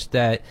damaged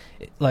that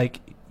like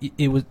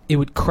it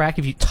would crack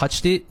if you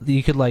touched it.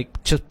 You could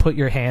like just put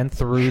your hand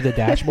through the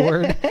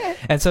dashboard,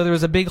 and so there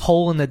was a big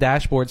hole in the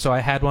dashboard. So I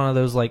had one of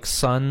those like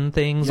sun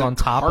things You know, on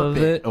top of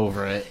carpet it.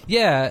 over it.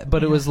 Yeah,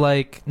 but it was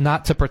like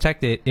not to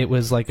protect it. It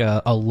was like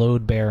a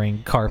load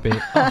bearing carpet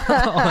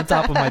on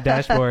top of my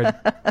dashboard,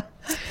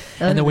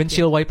 and the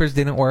windshield wipers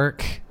didn't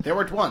work. They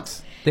worked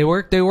once. They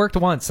worked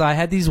once. I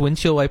had these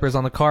windshield wipers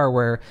on the car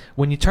where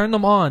when you turn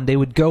them on, they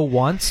would go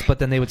once, but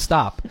then they would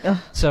stop.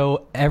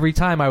 So every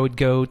time I would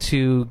go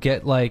to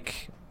get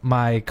like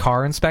my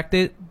car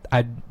inspected,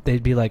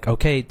 they'd be like,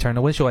 okay, turn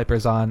the windshield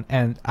wipers on,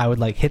 and I would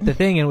like hit the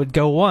thing and it would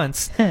go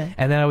once, and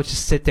then I would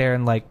just sit there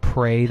and like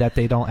pray that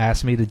they don't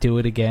ask me to do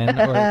it again,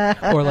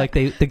 or like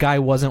the guy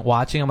wasn't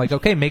watching. I'm like,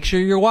 okay, make sure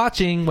you're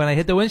watching when I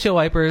hit the windshield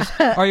wipers.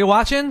 Are you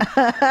watching?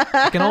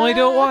 I can only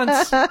do it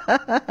once.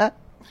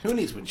 Who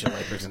needs windshield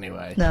wipers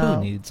anyway? No.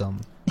 Who needs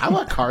them? I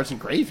want cars and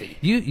gravy.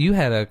 You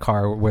had a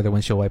car where the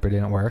windshield wiper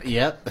didn't work.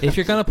 Yep. If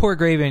you're gonna pour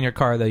gravy in your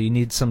car, though, you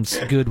need some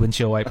good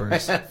windshield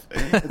wipers.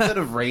 Instead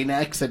of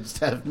Rain-X, I just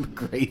have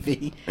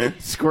gravy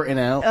squirting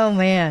out. Oh,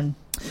 man.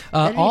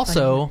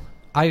 Also,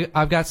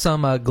 I've got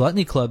some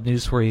Gluttony Club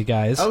news for you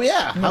guys. Oh,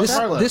 yeah. How's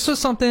Marlo? This was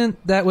something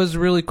that was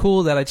really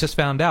cool that I just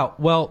found out.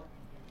 Well,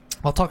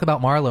 I'll talk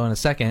about Marlo in a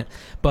second,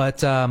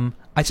 but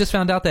I just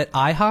found out that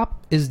IHOP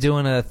is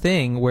doing a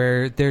thing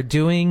where they're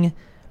doing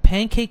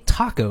pancake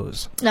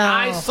tacos. No.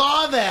 I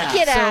saw that.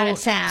 Get out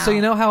of town. So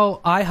you know how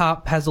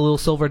IHOP has the little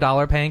silver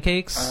dollar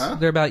pancakes? Uh-huh.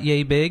 They're about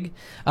yay big.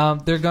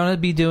 They're going to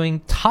be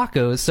doing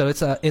tacos. So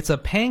it's a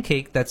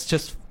pancake that's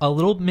just a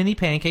little mini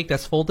pancake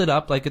that's folded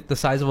up like the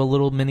size of a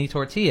little mini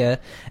tortilla,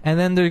 and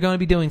then they're going to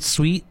be doing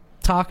sweet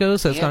tacos,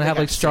 so it's going to have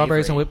like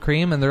strawberries and whipped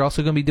cream, and they're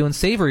also going to be doing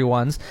savory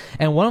ones,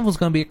 and one of them is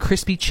going to be a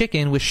crispy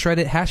chicken with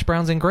shredded hash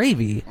browns and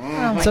gravy.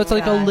 So it's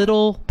like a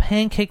little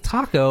pancake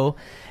taco.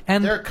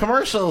 And their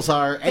commercials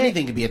are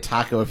anything could be a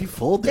taco if you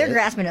fold They're it.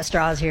 grasping at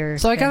straws here.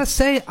 So I gotta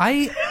say,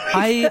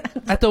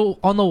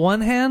 on the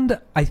one hand,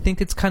 I think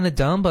it's kind of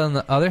dumb, but on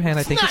the other hand,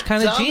 I think it's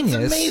kind of genius.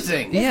 It's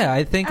amazing. Yeah,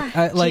 I think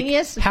like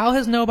genius. How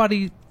has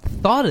nobody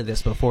thought of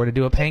this before to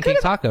do a pancake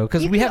taco?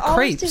 Because we have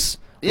crepes.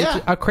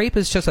 Yeah. A crepe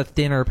is just a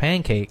thinner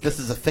pancake. This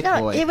is a thick No,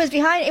 boy. it was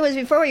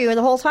before you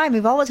the whole time.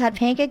 We've always had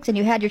pancakes, and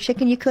you had your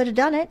chicken. You could have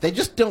done it. They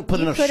just don't put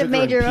enough could sugar have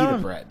made in your pita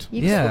own. bread.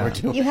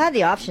 You had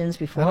the options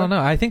before. I don't know.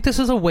 I think this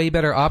is a way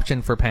better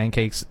option for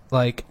pancakes,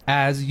 like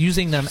as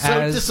using them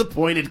So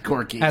disappointed,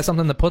 Corky. as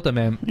something to put them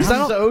in. 'Cause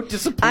I'm so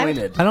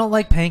disappointed. I don't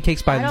like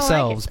pancakes by I don't like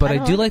themselves, it. but I I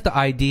don't do like like the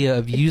idea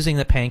of using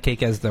the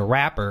pancake as the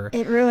wrapper.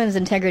 It ruins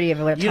integrity of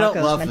what a You taco don't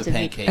is love meant the to be.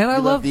 pancake. And I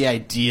you love the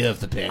idea of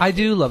the pancake. I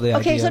do love the idea.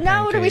 Okay, so of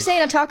now what are we pancakes.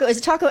 saying? A taco is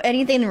a taco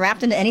anything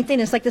wrapped into anything?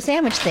 It's like the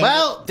sandwich thing.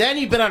 Well, Dan,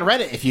 you've been on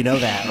Reddit if you know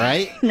that,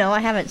 right? No, I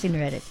haven't seen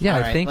Reddit. Yeah, All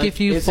I right, think like, if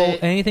you is fold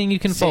it anything you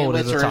can fold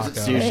as a sandwich or is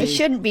taco. it sushi? It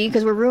shouldn't be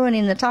because we're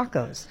ruining the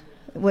tacos.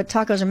 What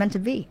tacos are meant to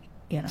be.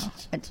 You know,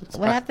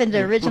 what happened to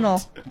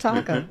original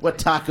taco? What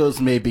tacos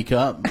may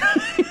become.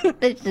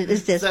 It's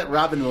Is just that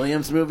Robin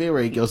Williams movie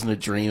where he goes in a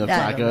dream of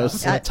I don't know.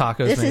 tacos? What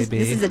tacos may be.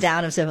 This is the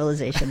down of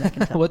civilization. I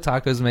can tell. What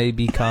tacos may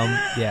become.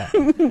 Yeah.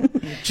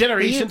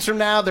 Generations from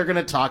now, they're going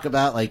to talk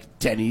about like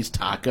Denny's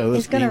tacos.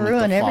 It's going to being, like,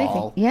 ruin the everything.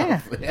 fall.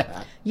 Yeah.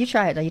 Yeah. You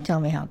try it, though. You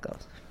tell me how it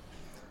goes.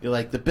 You're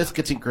like, the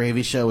Biscuits and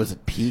Gravy show is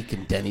at peak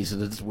and Denny's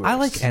is at its worst. I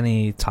like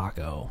any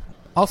taco.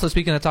 Also,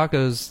 speaking of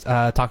tacos,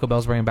 Taco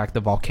Bell's bringing back the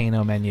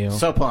volcano menu.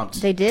 So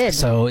pumped. They did.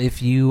 So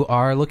if you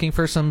are looking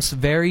for some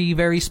very,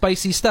 very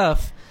spicy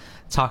stuff,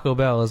 Taco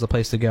Bell is the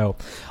place to go.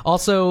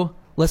 Also,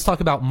 let's talk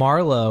about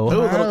Marlo. Ooh,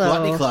 little Marlo.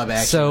 Gluttony Club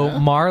action. So huh?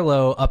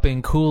 Marlo up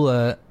in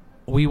Kula,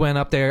 we went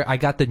up there. I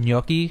got the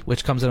gnocchi,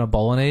 which comes in a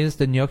bolognese.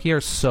 The gnocchi are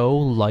so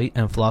light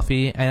and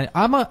fluffy, and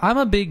I'm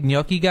a big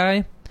gnocchi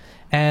guy.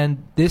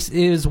 And this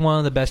is one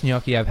of the best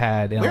gnocchi I've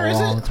had in Where a is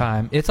long it?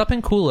 time. It's up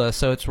in Kula,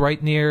 so it's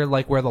right near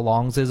like where the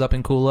Longs is up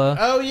in Kula.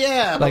 Oh,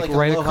 yeah. like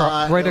right,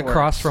 Aloha, right it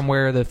across works. from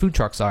where the food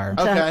trucks are.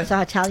 Okay. It's an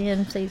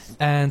Italian place.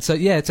 And so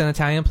yeah, it's an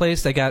Italian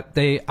place. I got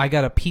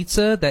a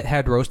pizza that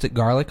had roasted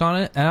garlic on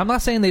it. And I'm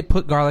not saying they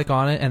put garlic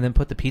on it and then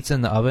put the pizza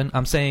in the oven.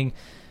 I'm saying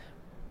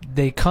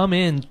they come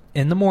in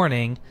the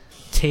morning,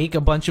 take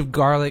a bunch of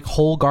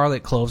whole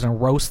garlic cloves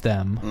and roast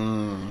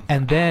them.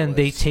 And then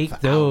they take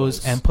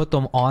those and put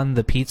them on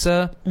the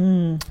pizza.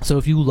 So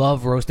if you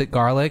love roasted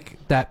garlic,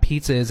 that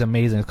pizza is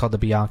amazing. It's called the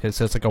Bianca.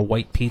 So it's like a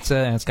white pizza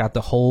and it's got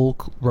the whole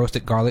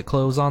roasted garlic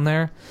cloves on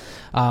there.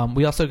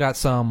 We also got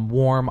some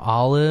warm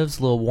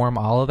olives, little warm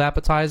olive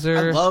appetizer.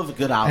 I love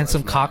good olives. And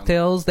some man.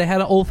 cocktails. They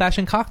had an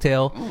old-fashioned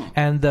cocktail,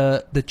 and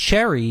the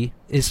cherry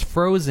is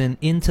frozen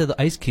into the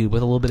ice cube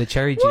with a little bit of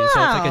cherry juice. So it's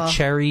like Wow. a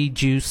cherry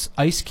juice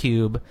ice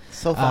cube.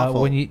 So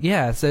thoughtful.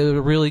 So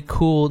a really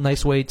cool,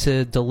 nice way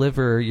to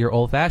deliver your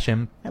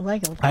old-fashioned. I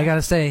like it. I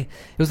gotta say, it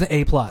was an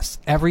A+.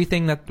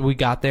 Everything that we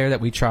got there that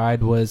we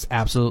tried was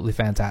absolutely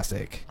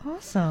fantastic.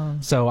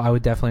 Awesome. So I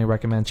would definitely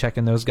recommend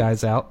checking those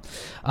guys out.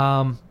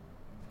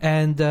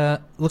 And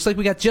looks like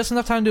we got just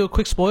enough time to do a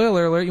quick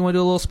spoiler alert. You want to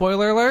do a little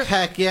spoiler alert?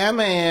 Heck yeah,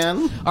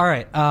 man. All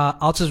right.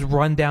 I'll just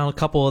run down a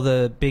couple of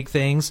the big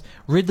things.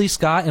 Ridley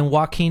Scott and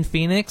Joaquin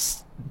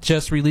Phoenix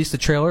just released a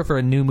trailer for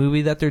a new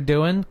movie that they're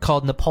doing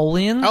called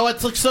Napoleon. Oh,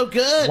 it looks so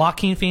good.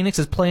 Joaquin Phoenix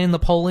is playing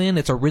Napoleon.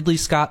 It's a Ridley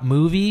Scott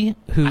movie.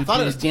 I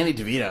thought it was Danny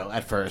DeVito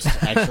at first,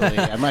 actually.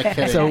 I'm not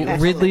kidding. So It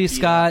looks Ridley a little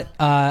beat up.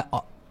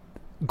 Scott,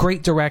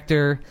 Great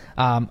director.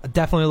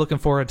 Definitely looking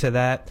forward to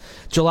that.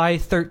 July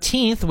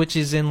 13th, which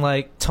is in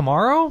like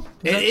tomorrow.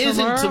 It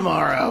isn't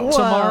tomorrow.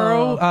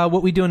 Tomorrow,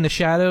 What We Do in the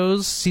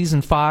Shadows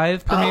season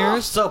 5 premieres. Oh,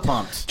 so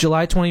pumped.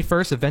 July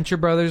 21st, Adventure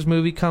Brothers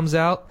movie comes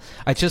out.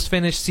 I just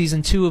finished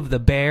season 2 of The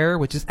Bear,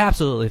 which is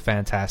absolutely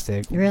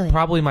fantastic. Really?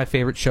 Probably my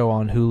favorite show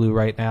on Hulu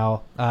right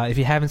now. If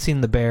you haven't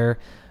seen The Bear,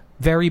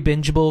 very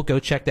bingeable. Go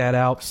check that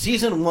out.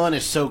 Season 1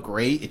 is so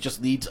great. It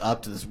just leads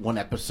up to this one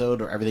episode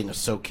where everything is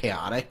so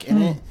chaotic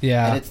in it.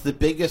 Yeah. And it's the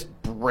biggest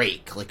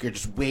break. Like, you're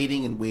just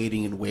waiting and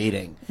waiting and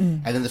waiting.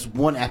 And then this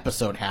one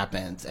episode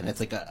happens, and it's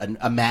like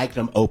a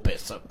magnum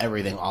opus of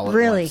everything all at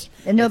Really? once.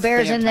 And no It's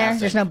bears in there? fantastic.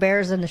 There's no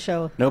bears in the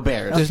show? No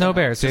bears. There's no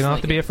bears, so you Just don't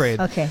have to be like afraid.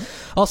 Okay.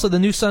 Also, the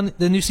new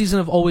season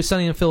of Always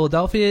Sunny in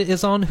Philadelphia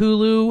is on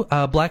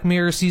Hulu. Black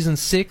Mirror season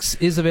 6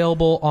 is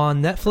available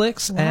on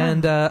Netflix,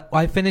 and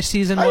I finished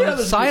season I 1 know of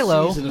there's a Silo.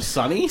 Season of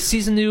Sunny.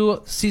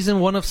 Season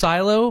 1 of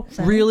Silo,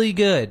 really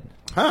good.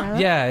 Huh.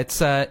 Yeah, it's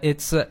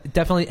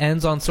definitely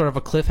ends on sort of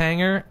a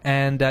cliffhanger,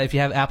 and if you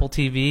have Apple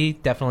TV,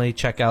 definitely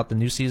check out the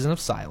new season of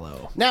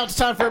Silo. Now it's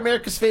time for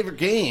America's favorite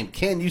game.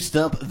 Can you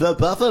stump the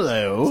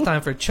buffalo? It's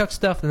time for Chuck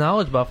Stuff the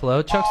Knowledge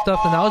Buffalo. Chuck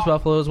Stuff the Knowledge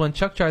Buffalo is when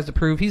Chuck tries to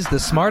prove he's the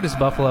smartest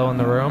buffalo in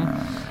the room.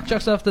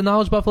 Chuck Stuff the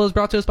Knowledge Buffalo is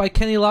brought to us by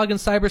Kenny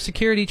Loggins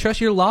Cybersecurity.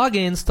 Trust your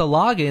logins to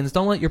logins.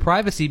 Don't let your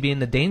privacy be in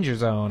the danger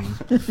zone.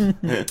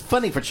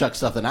 Funding for Chuck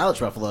Stuff the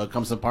Knowledge Buffalo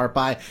comes in part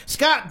by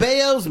Scott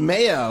Baio's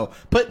Mayo.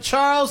 Put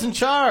Charles in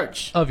charge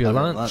Of your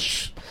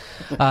lunch.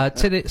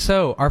 Today,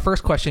 so our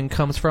first question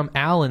comes from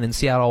Alan in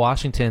Seattle,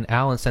 Washington.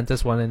 Alan sent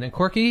this one in. And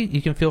Corky,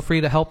 you can feel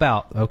free to help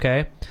out,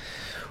 okay?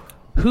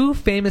 Who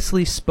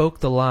famously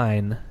spoke the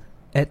line,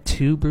 "Et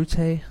tu,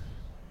 Brute"?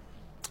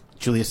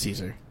 Julius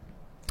Caesar.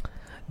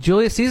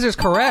 Julius Caesar's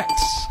correct.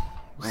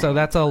 So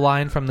that's a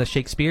line from the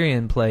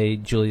Shakespearean play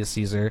Julius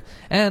Caesar.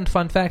 And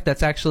fun fact,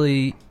 that's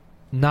actually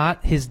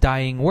not his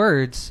dying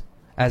words,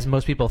 as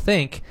most people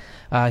think,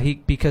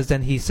 because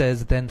then he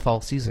says, "Then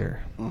fall Caesar,"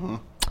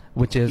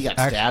 which is He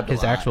got stabbed a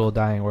his lot. actual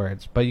dying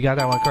words. But you got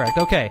that one correct.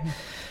 Okay.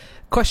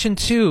 Question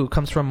 2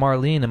 comes from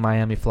Marlene in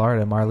Miami,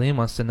 Florida. Marlene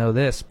wants to know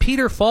this.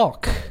 Peter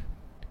Falk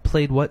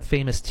played what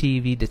famous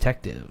TV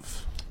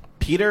detective?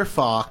 Peter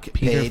Falk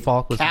played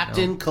Falk was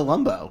Captain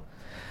Columbo.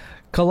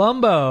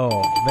 Columbo.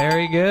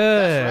 Very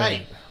good. That's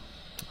right.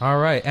 All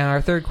right. And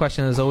our third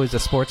question is always a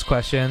sports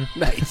question.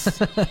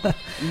 Nice.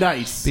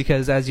 Nice.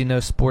 Because, as you know,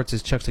 sports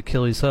is Chuck's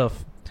Achilles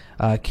hoof.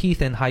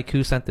 Keith in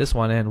Haiku sent this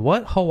one in.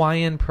 What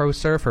Hawaiian pro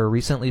surfer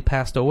recently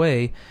passed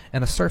away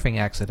in a surfing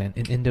accident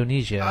in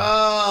Indonesia?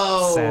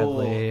 Oh.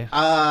 Sadly.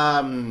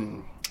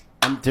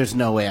 There's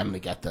no way I'm going to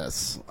get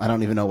this. I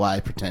don't even know why I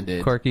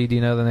pretended. Corky, do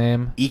you know the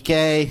name?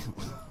 Ike.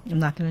 I'm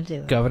not going to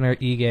do it. Governor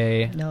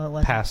Ige No, it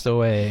wasn't. passed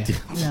away.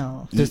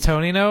 No. Does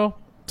Tony know?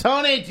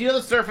 Tony, do you know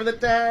the surf of the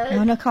day?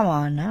 Oh, no, come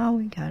on. Now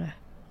we don't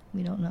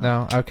know.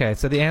 No? Okay.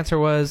 So the answer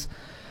was...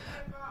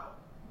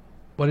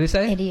 What did he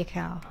say? Eddie a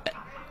cow.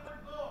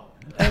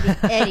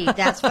 Eddie,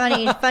 that's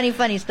funny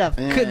stuff.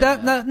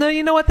 No,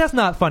 you know what? That's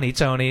not funny,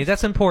 Tony.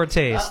 That's in poor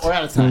taste. We're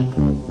out of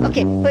time.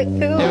 Okay, wait,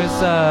 who? It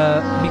was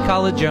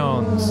Mikala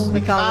Jones.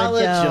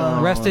 Mikala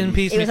Jones. Rest in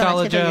peace, It was on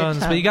Mikala the tip of your Jones.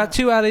 tongue. But you got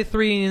 2 out of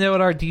 3, and you know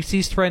what our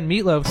deceased friend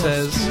Meatloaf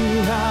says.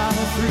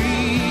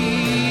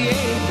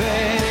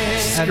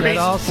 And that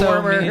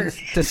also means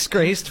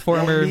disgraced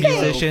former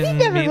musician He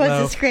never was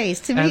Meatloaf.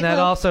 disgraced. To And that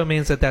Meatloaf. also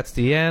means that that's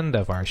the end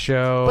of our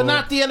show. But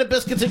not the end of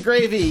Biscuits and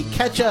Gravy.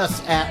 Catch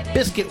us at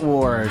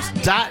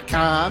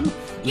biscuitwars.com,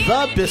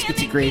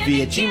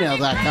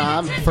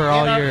 thebiscuitsandgravy@gmail.com. for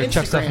all and our your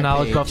Chuck Stuff Instagram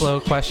Knowledge page. Buffalo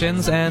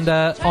questions. And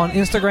on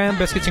Instagram,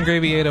 Biscuits and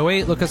Gravy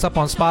 808. Look us up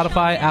on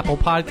Spotify, Apple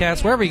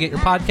Podcasts, wherever you get your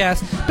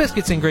podcasts.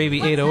 Biscuits and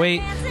Gravy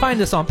 808.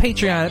 Find us on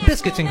Patreon at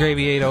Biscuits and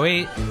Gravy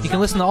 808. You can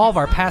listen to all of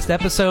our past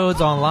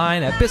episodes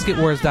online at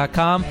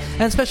biscuitwars.com.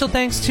 And special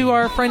thanks to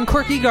our friend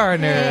Quirky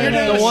Gardner, You're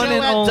doing the a one show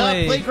and at Dove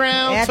only.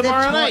 Playground At the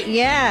tomorrow tw- night.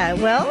 Yeah,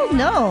 well,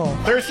 no.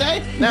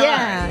 Thursday? No,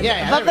 Yeah,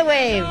 yeah. above the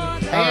wave.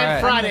 And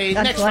right. Friday,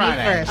 On next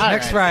Friday. 21st. All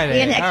Next right. Friday. See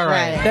you next All right.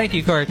 Friday. Thank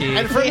you, Corky.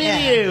 And for me Yeah.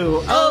 and you,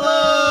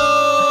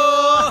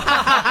 aloha!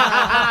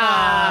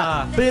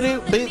 Boop,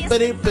 boop,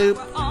 boop, boop.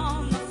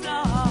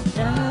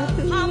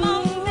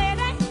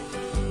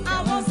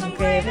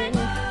 Gravy.